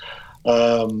is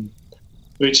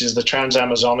the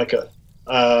Trans-Amazonica.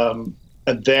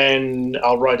 And then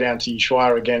I'll ride down to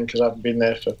Ushuaia again because I haven't been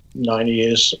there for 9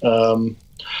 years.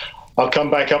 I'll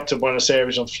come back up to Buenos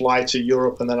Aires and fly to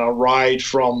Europe, and then I'll ride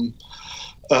from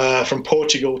from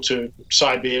Portugal to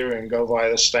Siberia and go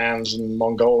via the Stans and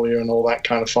Mongolia and all that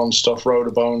kind of fun stuff, Road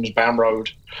of Bones, BAM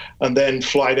Road, and then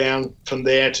fly down from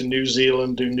there to New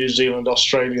Zealand, do New Zealand,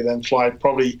 Australia, then fly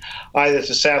probably either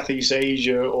to Southeast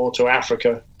Asia or to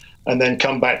Africa, and then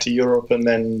come back to Europe. And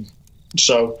then,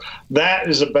 so that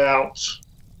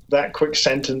quick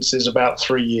sentence is about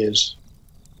 3 years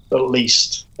at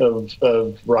least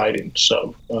of riding.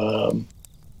 So,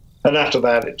 and after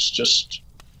that,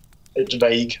 it's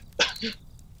vague.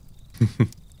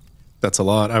 That's a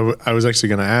lot. I was actually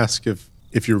going to ask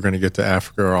if you were going to get to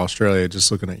Africa or Australia,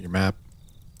 just looking at your map.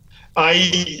 I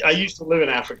used to live in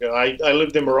Africa. I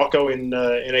lived in Morocco in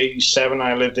 '87.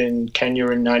 I lived in Kenya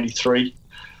in '93,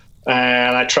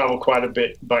 and I traveled quite a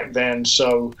bit back then.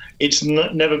 So it's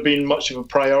never been much of a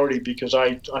priority because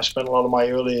I spent a lot of my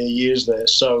earlier years there.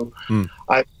 So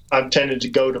I've tended to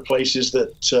go to places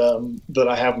that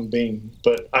I haven't been,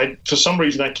 but for some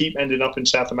reason I keep ending up in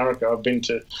South America. I've been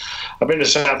to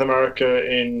South America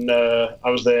in I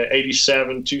was there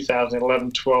 87,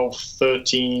 2011, 12,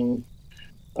 13,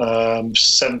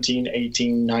 17,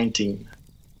 18, 19.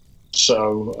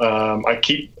 So I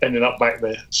keep ending up back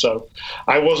there. So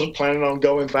I wasn't planning on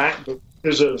going back, but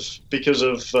because of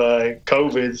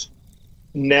COVID.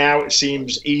 Now it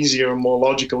seems easier and more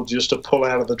logical just to pull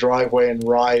out of the driveway and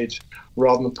ride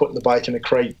rather than putting the bike in a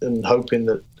crate and hoping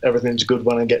that everything's good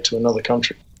when I get to another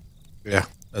country. Yeah,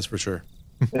 that's for sure.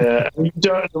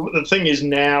 The thing is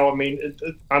now, I mean,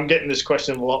 I'm getting this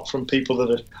question a lot from people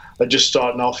that are just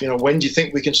starting off. When do you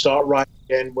think we can start riding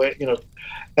again?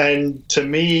 And to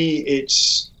me,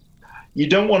 it's you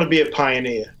don't want to be a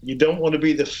pioneer. You don't want to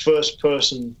be the first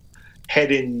person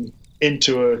heading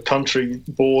into a country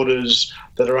borders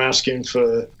that are asking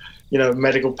for,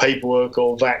 medical paperwork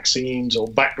or vaccines or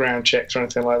background checks or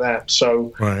anything like that.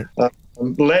 So right.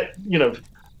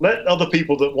 Let other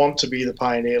people that want to be the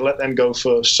pioneer, let them go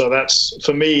first. So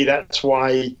that's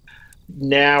why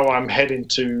now I'm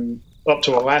heading up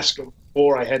to Alaska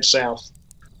before I head south.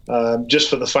 Just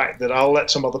for the fact that I'll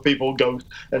let some other people go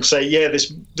and say, yeah,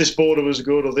 this border was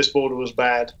good or this border was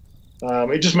bad.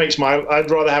 It just makes I'd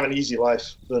rather have an easy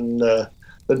life than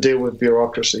deal with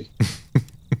bureaucracy.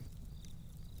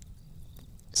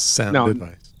 Sound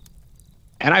advice.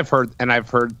 And I've heard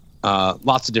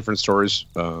lots of different stories.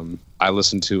 I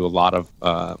listen to a lot of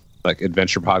like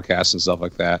adventure podcasts and stuff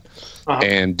like that,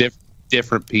 and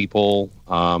different people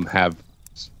have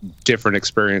different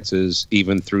experiences,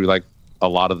 even through like a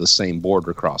lot of the same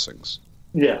border crossings.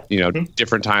 Yeah,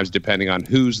 different times depending on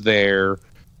who's there.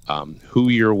 Who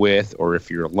you're with, or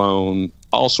if you're alone,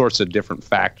 all sorts of different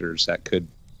factors that could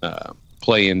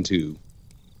play into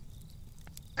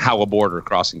how a border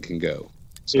crossing can go.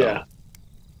 So, yeah.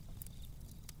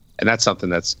 And that's something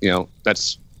that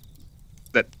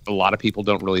a lot of people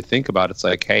don't really think about. It's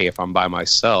like, hey, if I'm by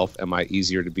myself, am I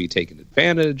easier to be taken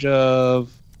advantage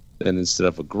of than instead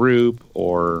of a group,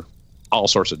 or all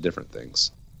sorts of different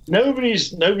things?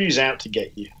 Nobody's out to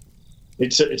get you.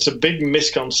 It's a big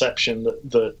misconception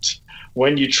that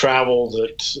when you travel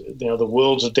that the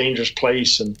world's a dangerous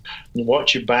place and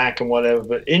watch your back and whatever.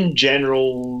 But in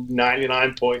general,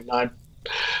 99.9%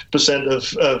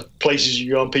 of places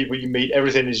you go and people you meet,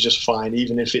 everything is just fine.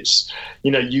 Even if it's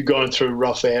you going through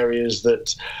rough areas,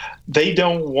 that they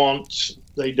don't want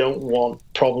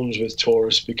problems with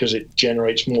tourists because it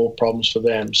generates more problems for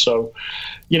them. So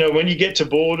when you get to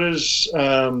borders.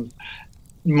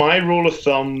 My rule of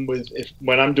thumb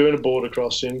when I'm doing a border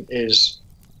crossing is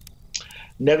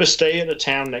never stay in a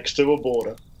town next to a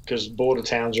border, because border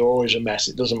towns are always a mess.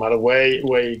 It doesn't matter where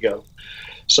you go.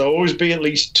 So always be at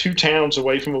least 2 towns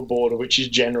away from a border, which is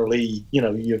generally,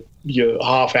 your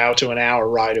half hour to an hour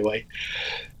ride away.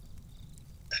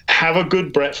 Have a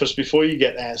good breakfast before you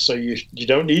get there, so you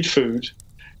don't need food.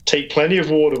 Take plenty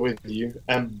of water with you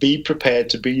and be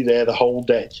prepared to be there the whole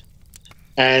day.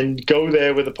 And go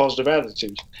there with a positive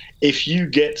attitude. If you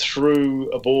get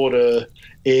through a border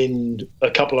in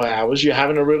a couple of hours, you're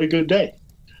having a really good day.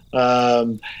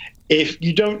 If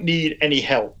you don't need any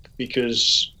help,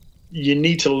 because you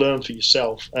need to learn for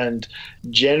yourself. And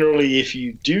generally, if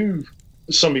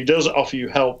somebody does offer you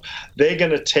help, they're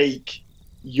going to take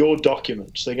your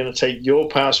documents. They're going to take your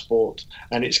passport,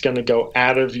 and it's going to go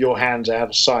out of your hands, out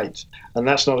of sight. And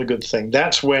that's not a good thing.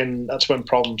 That's when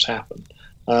problems happen.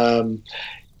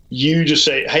 You just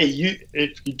say, hey,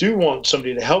 if you do want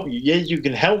somebody to help you, yeah, you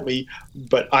can help me,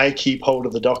 but I keep hold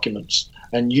of the documents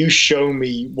and you show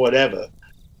me whatever.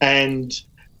 And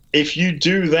if you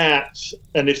do that,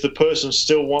 and if the person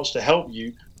still wants to help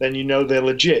you, then they're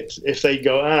legit. If they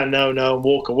go, no, and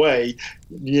walk away,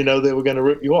 they were going to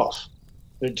rip you off.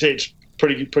 It's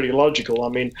pretty logical. I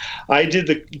mean, I did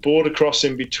the border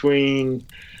crossing between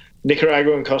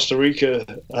Nicaragua and Costa Rica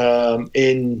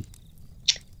in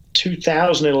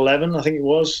 2011, I think it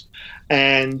was,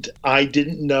 and I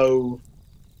didn't know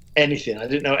anything. I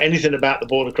didn't know anything about the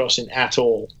border crossing at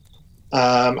all,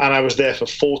 and I was there for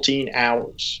 14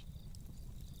 hours.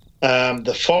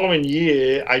 The following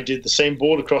year, I did the same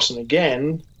border crossing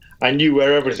again. I knew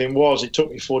where everything was. It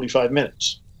took me 45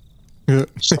 minutes. Yeah.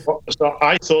 So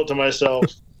I thought to myself,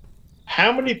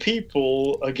 how many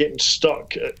people are getting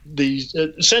stuck at these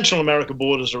Central America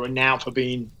borders are renowned for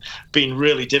being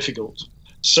really difficult.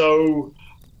 So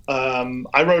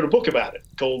I wrote a book about it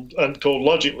called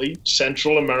logically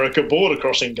Central America Border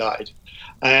Crossing Guide.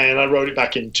 And I wrote it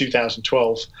back in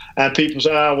 2012. And people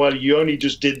say, well, you only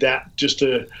just did that just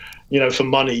to, for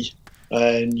money.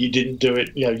 And you didn't do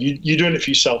it, you're doing it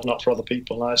for yourself, not for other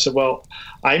people. And I said, well,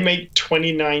 I make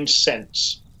 29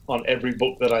 cents on every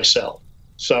book that I sell.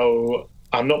 So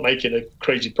I'm not making a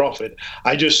crazy profit.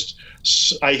 I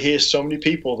hear so many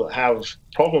people that have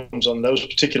problems on those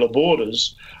particular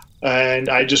borders. And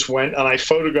I just went and I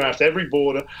photographed every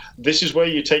border. This is where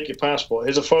you take your passport.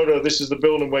 Here's a photo. This is the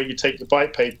building where you take the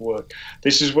bike paperwork.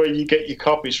 This is where you get your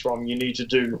copies from. You need to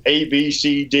do A, B,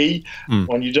 C, D.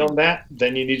 When you've done that,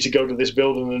 then you need to go to this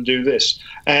building and do this.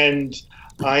 And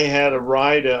I had a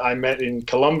rider I met in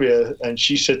Colombia, and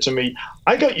she said to me,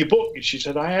 I got your book. And she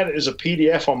said, I had it as a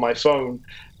PDF on my phone.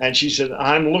 And she said,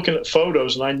 I'm looking at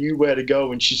photos, and I knew where to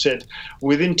go. And she said,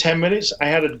 within 10 minutes, I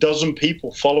had a dozen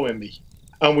people following me.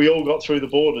 And we all got through the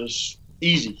borders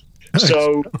easy.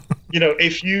 So,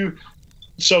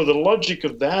 so the logic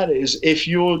of that is if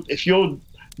you're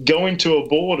going to a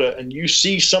border and you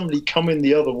see somebody coming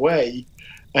the other way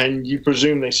and you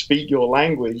presume they speak your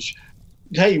language,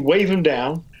 hey, wave them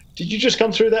down. Did you just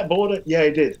come through that border? Yeah,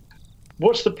 I did.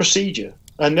 What's the procedure?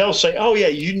 And they'll say, oh, yeah,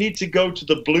 you need to go to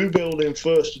the blue building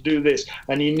first to do this.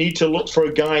 And you need to look for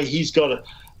a guy. He's got a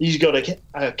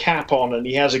cap on and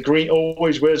he has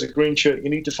always wears a green shirt. You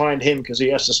need to find him because he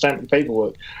has to stamp the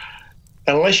paperwork.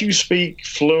 Unless you speak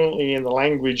fluently in the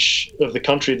language of the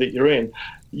country that you're in,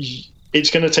 it's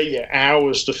going to take you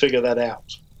hours to figure that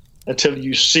out until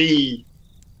you see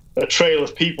a trail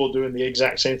of people doing the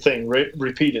exact same thing,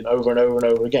 repeating over and over and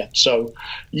over again. So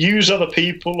use other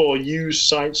people or use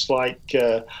sites like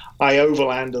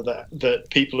iOverlander that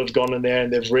people have gone in there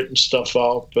and they've written stuff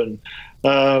up. And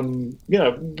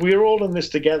we're all in this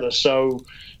together. So,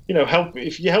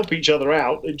 if you help each other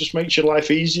out, it just makes your life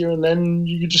easier. And then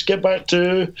you just get back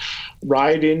to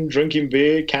riding, drinking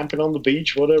beer, camping on the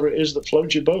beach, whatever it is that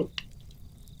floats your boat.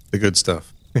 The good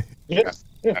stuff. Yeah.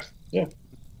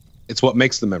 It's what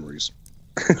makes the memories.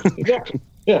 Exactly.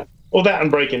 Yeah. Well, that and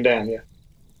breaking down. Yeah.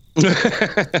 And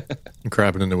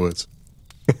crapping in the woods.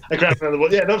 And crapping in the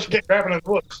woods. Yeah. Don't forget crapping in the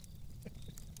woods.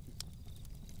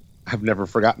 I've never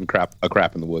forgotten a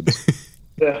crap in the woods.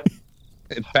 Yeah.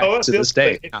 In fact, to this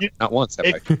day, not once have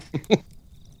I.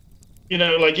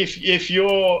 Like if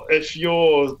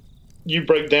you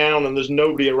break down and there's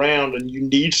nobody around and you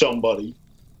need somebody,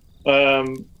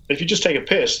 if you just take a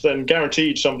piss, then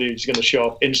guaranteed somebody is going to show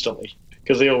up instantly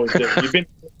because they always do. You've been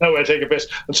nowhere to take a piss,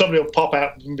 and somebody will pop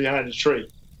out from behind a tree.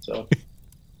 So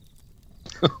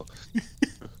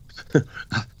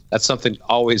that's something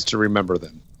always to remember.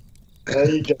 Then. There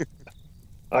you go.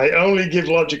 I only give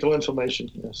logical information.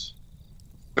 Yes.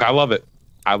 I love it.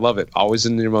 Always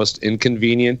in your most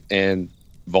inconvenient and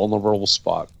vulnerable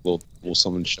spot will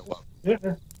someone show up.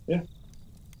 Yeah.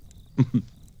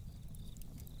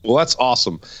 Well, that's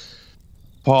awesome.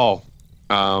 Paul,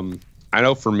 I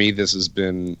know for me this has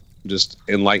been just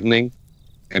enlightening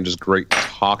and just great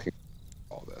talking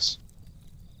about all this.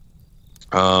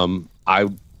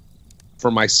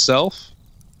 For myself,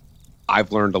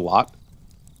 I've learned a lot.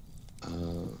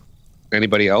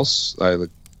 Anybody else? Oh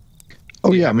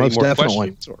yeah, most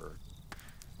definitely.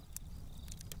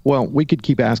 Well, we could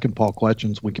keep asking Paul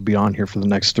questions. We could be on here for the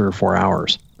next 3 or 4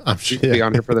 hours. I'm sure. We could be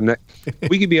on here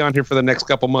for the next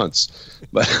couple months,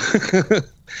 but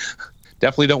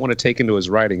definitely don't want to take into his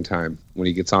writing time when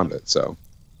he gets onto it. So,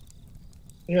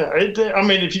 yeah,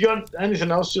 if you got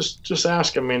anything else, just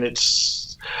ask. I mean,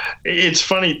 it's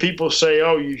funny. People say,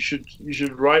 "Oh, you should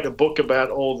write a book about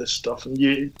all this stuff," and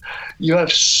you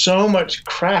have so much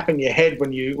crap in your head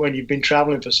when you've been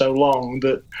traveling for so long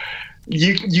that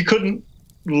you couldn't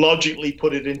logically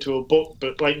put it into a book.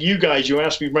 But like you guys, you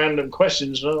ask me random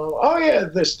questions and I'm like, oh yeah,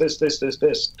 this.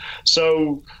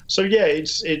 So yeah,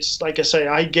 it's like I say,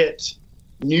 I get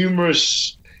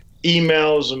numerous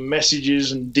emails and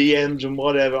messages and DMs and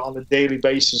whatever on a daily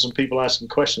basis, and people asking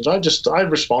questions. I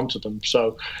respond to them.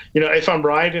 So, if I'm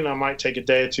riding, I might take a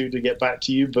day or two to get back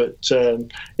to you. But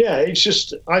it's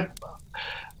just I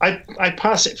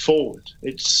pass it forward.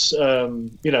 It's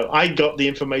I got the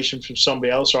information from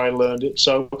somebody else, or I learned it,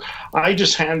 so I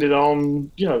just hand it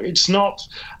on.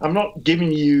 I'm not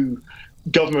giving you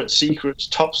government secrets,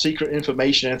 top secret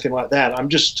information, anything like that. I'm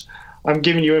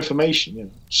giving you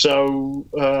information, so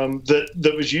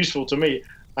that was useful to me,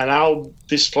 and I'll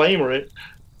disclaimer it.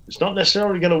 It's not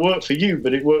necessarily going to work for you,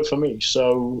 but it worked for me.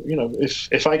 So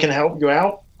if I can help you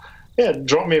out,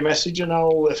 drop me a message, and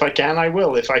if I can, I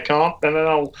will. If I can't, then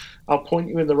I'll point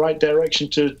you in the right direction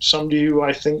to somebody who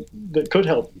I think that could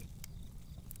help you.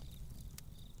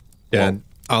 Yeah, and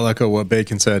I'll echo what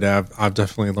Bacon said. I've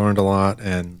definitely learned a lot,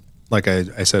 and like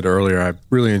I said earlier, I'm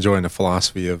really enjoying the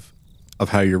philosophy of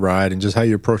how you ride and just how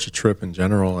you approach a trip in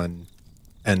general, and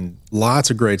lots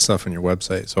of great stuff on your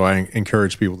website. So I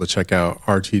encourage people to check out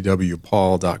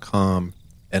rtwpaul.com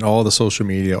and all the social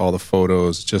media, all the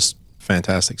photos, just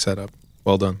fantastic setup.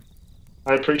 Well done.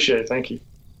 I appreciate it. Thank you.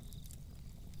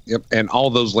 Yep, and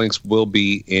all those links will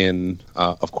be in,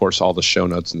 of course, all the show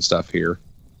notes and stuff here,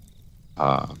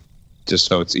 just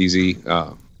so it's easy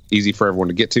for everyone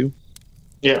to get to.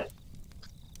 Yeah.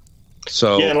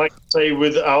 So yeah, like I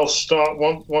say, I'll start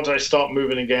once I start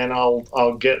moving again.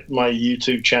 I'll get my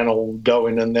YouTube channel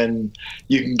going, and then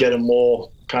you can get a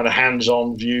more kind of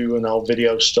hands-on view, and I'll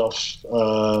video stuff.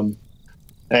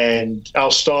 And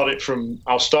I'll start it from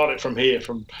here.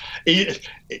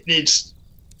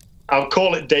 I'll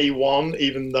call it day one,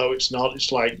 even though it's not.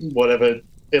 It's like whatever.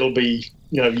 It'll be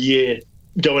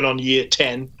going on year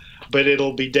 10, but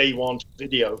it'll be day one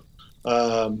video.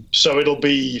 So it'll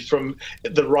be from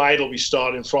the ride will be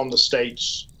starting from the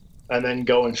States and then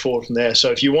going forward from there.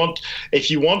 So if you want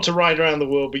to ride around the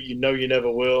world, but you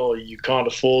never will, or you can't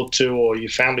afford to, or your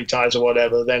family ties or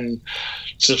whatever, then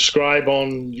subscribe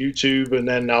on YouTube, and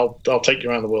then I'll take you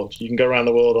around the world. You can go around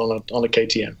the world on a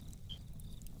KTM.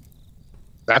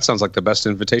 That sounds like the best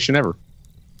invitation ever.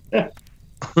 Yeah.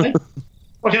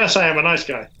 What can I say? I'm a nice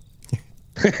guy.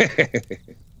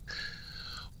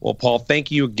 Well, Paul,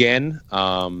 thank you again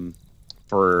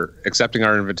for accepting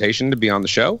our invitation to be on the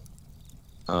show,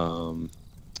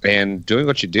 and doing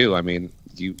what you do. I mean,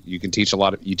 you can teach a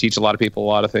lot of people a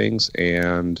lot of things,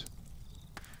 and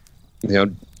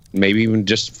maybe even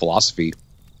just philosophy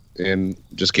and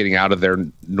just getting out of their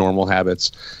normal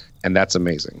habits, and that's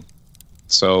amazing.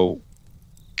 So,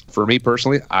 for me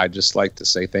personally, I just like to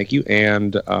say thank you,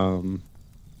 and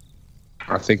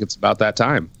I think it's about that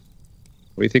time.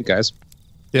 What do you think, guys?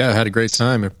 Yeah, I had a great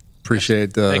time. I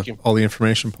appreciate all the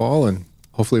information, Paul, and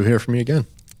hopefully we'll hear from you again.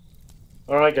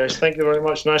 All right, guys. Thank you very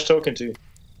much. Nice talking to you.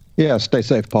 Yeah, stay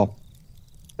safe, Paul.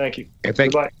 Thank you. Okay,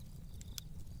 thank you.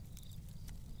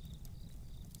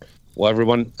 Well,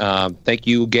 everyone, thank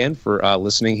you again for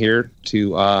listening here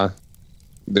to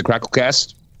the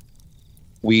Cracklecast.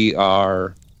 We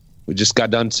just got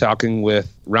done talking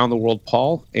with Round the World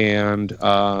Paul, and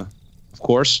of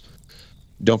course,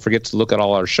 don't forget to look at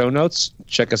all our show notes.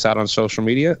 Check us out on social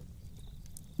media.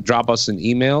 Drop us an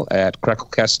email at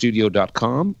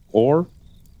cracklecaststudio.com, or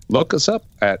look us up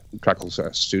at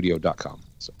cracklecaststudio.com.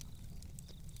 So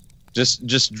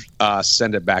just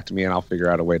send it back to me, and I'll figure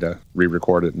out a way to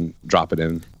re-record it and drop it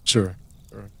in. Sure.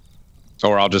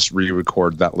 Or I'll just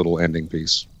re-record that little ending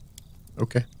piece.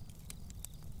 Okay.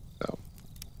 So,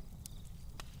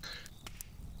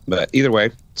 but either way,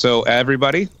 so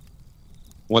everybody,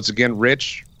 once again,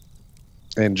 Rich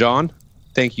and John,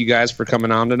 thank you guys for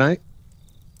coming on tonight.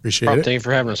 Appreciate it. Thank you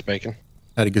for having us, Bacon.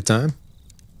 Had a good time.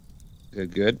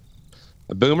 Good.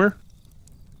 A Boomer?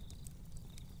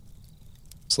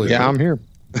 Sleep. Yeah, I'm here.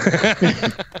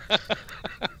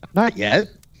 Not yet.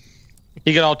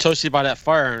 He got all toasty by that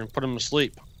fire and put him to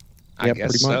sleep. I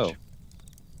guess pretty much. so.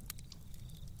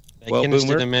 Well, Boomer.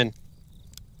 did him in.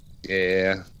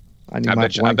 Yeah. I need I my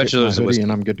bet you blanket, there was a my hoodie, whiskey.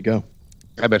 and I'm good to go.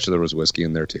 I bet you there was whiskey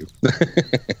in there too.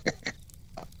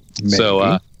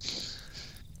 Maybe.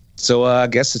 So I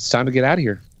guess it's time to get out of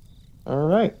here. All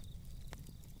right.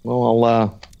 Well,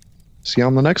 I'll see you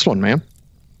on the next one, man.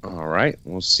 All right.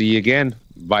 We'll see you again.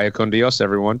 Vaya con Dios,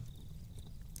 everyone.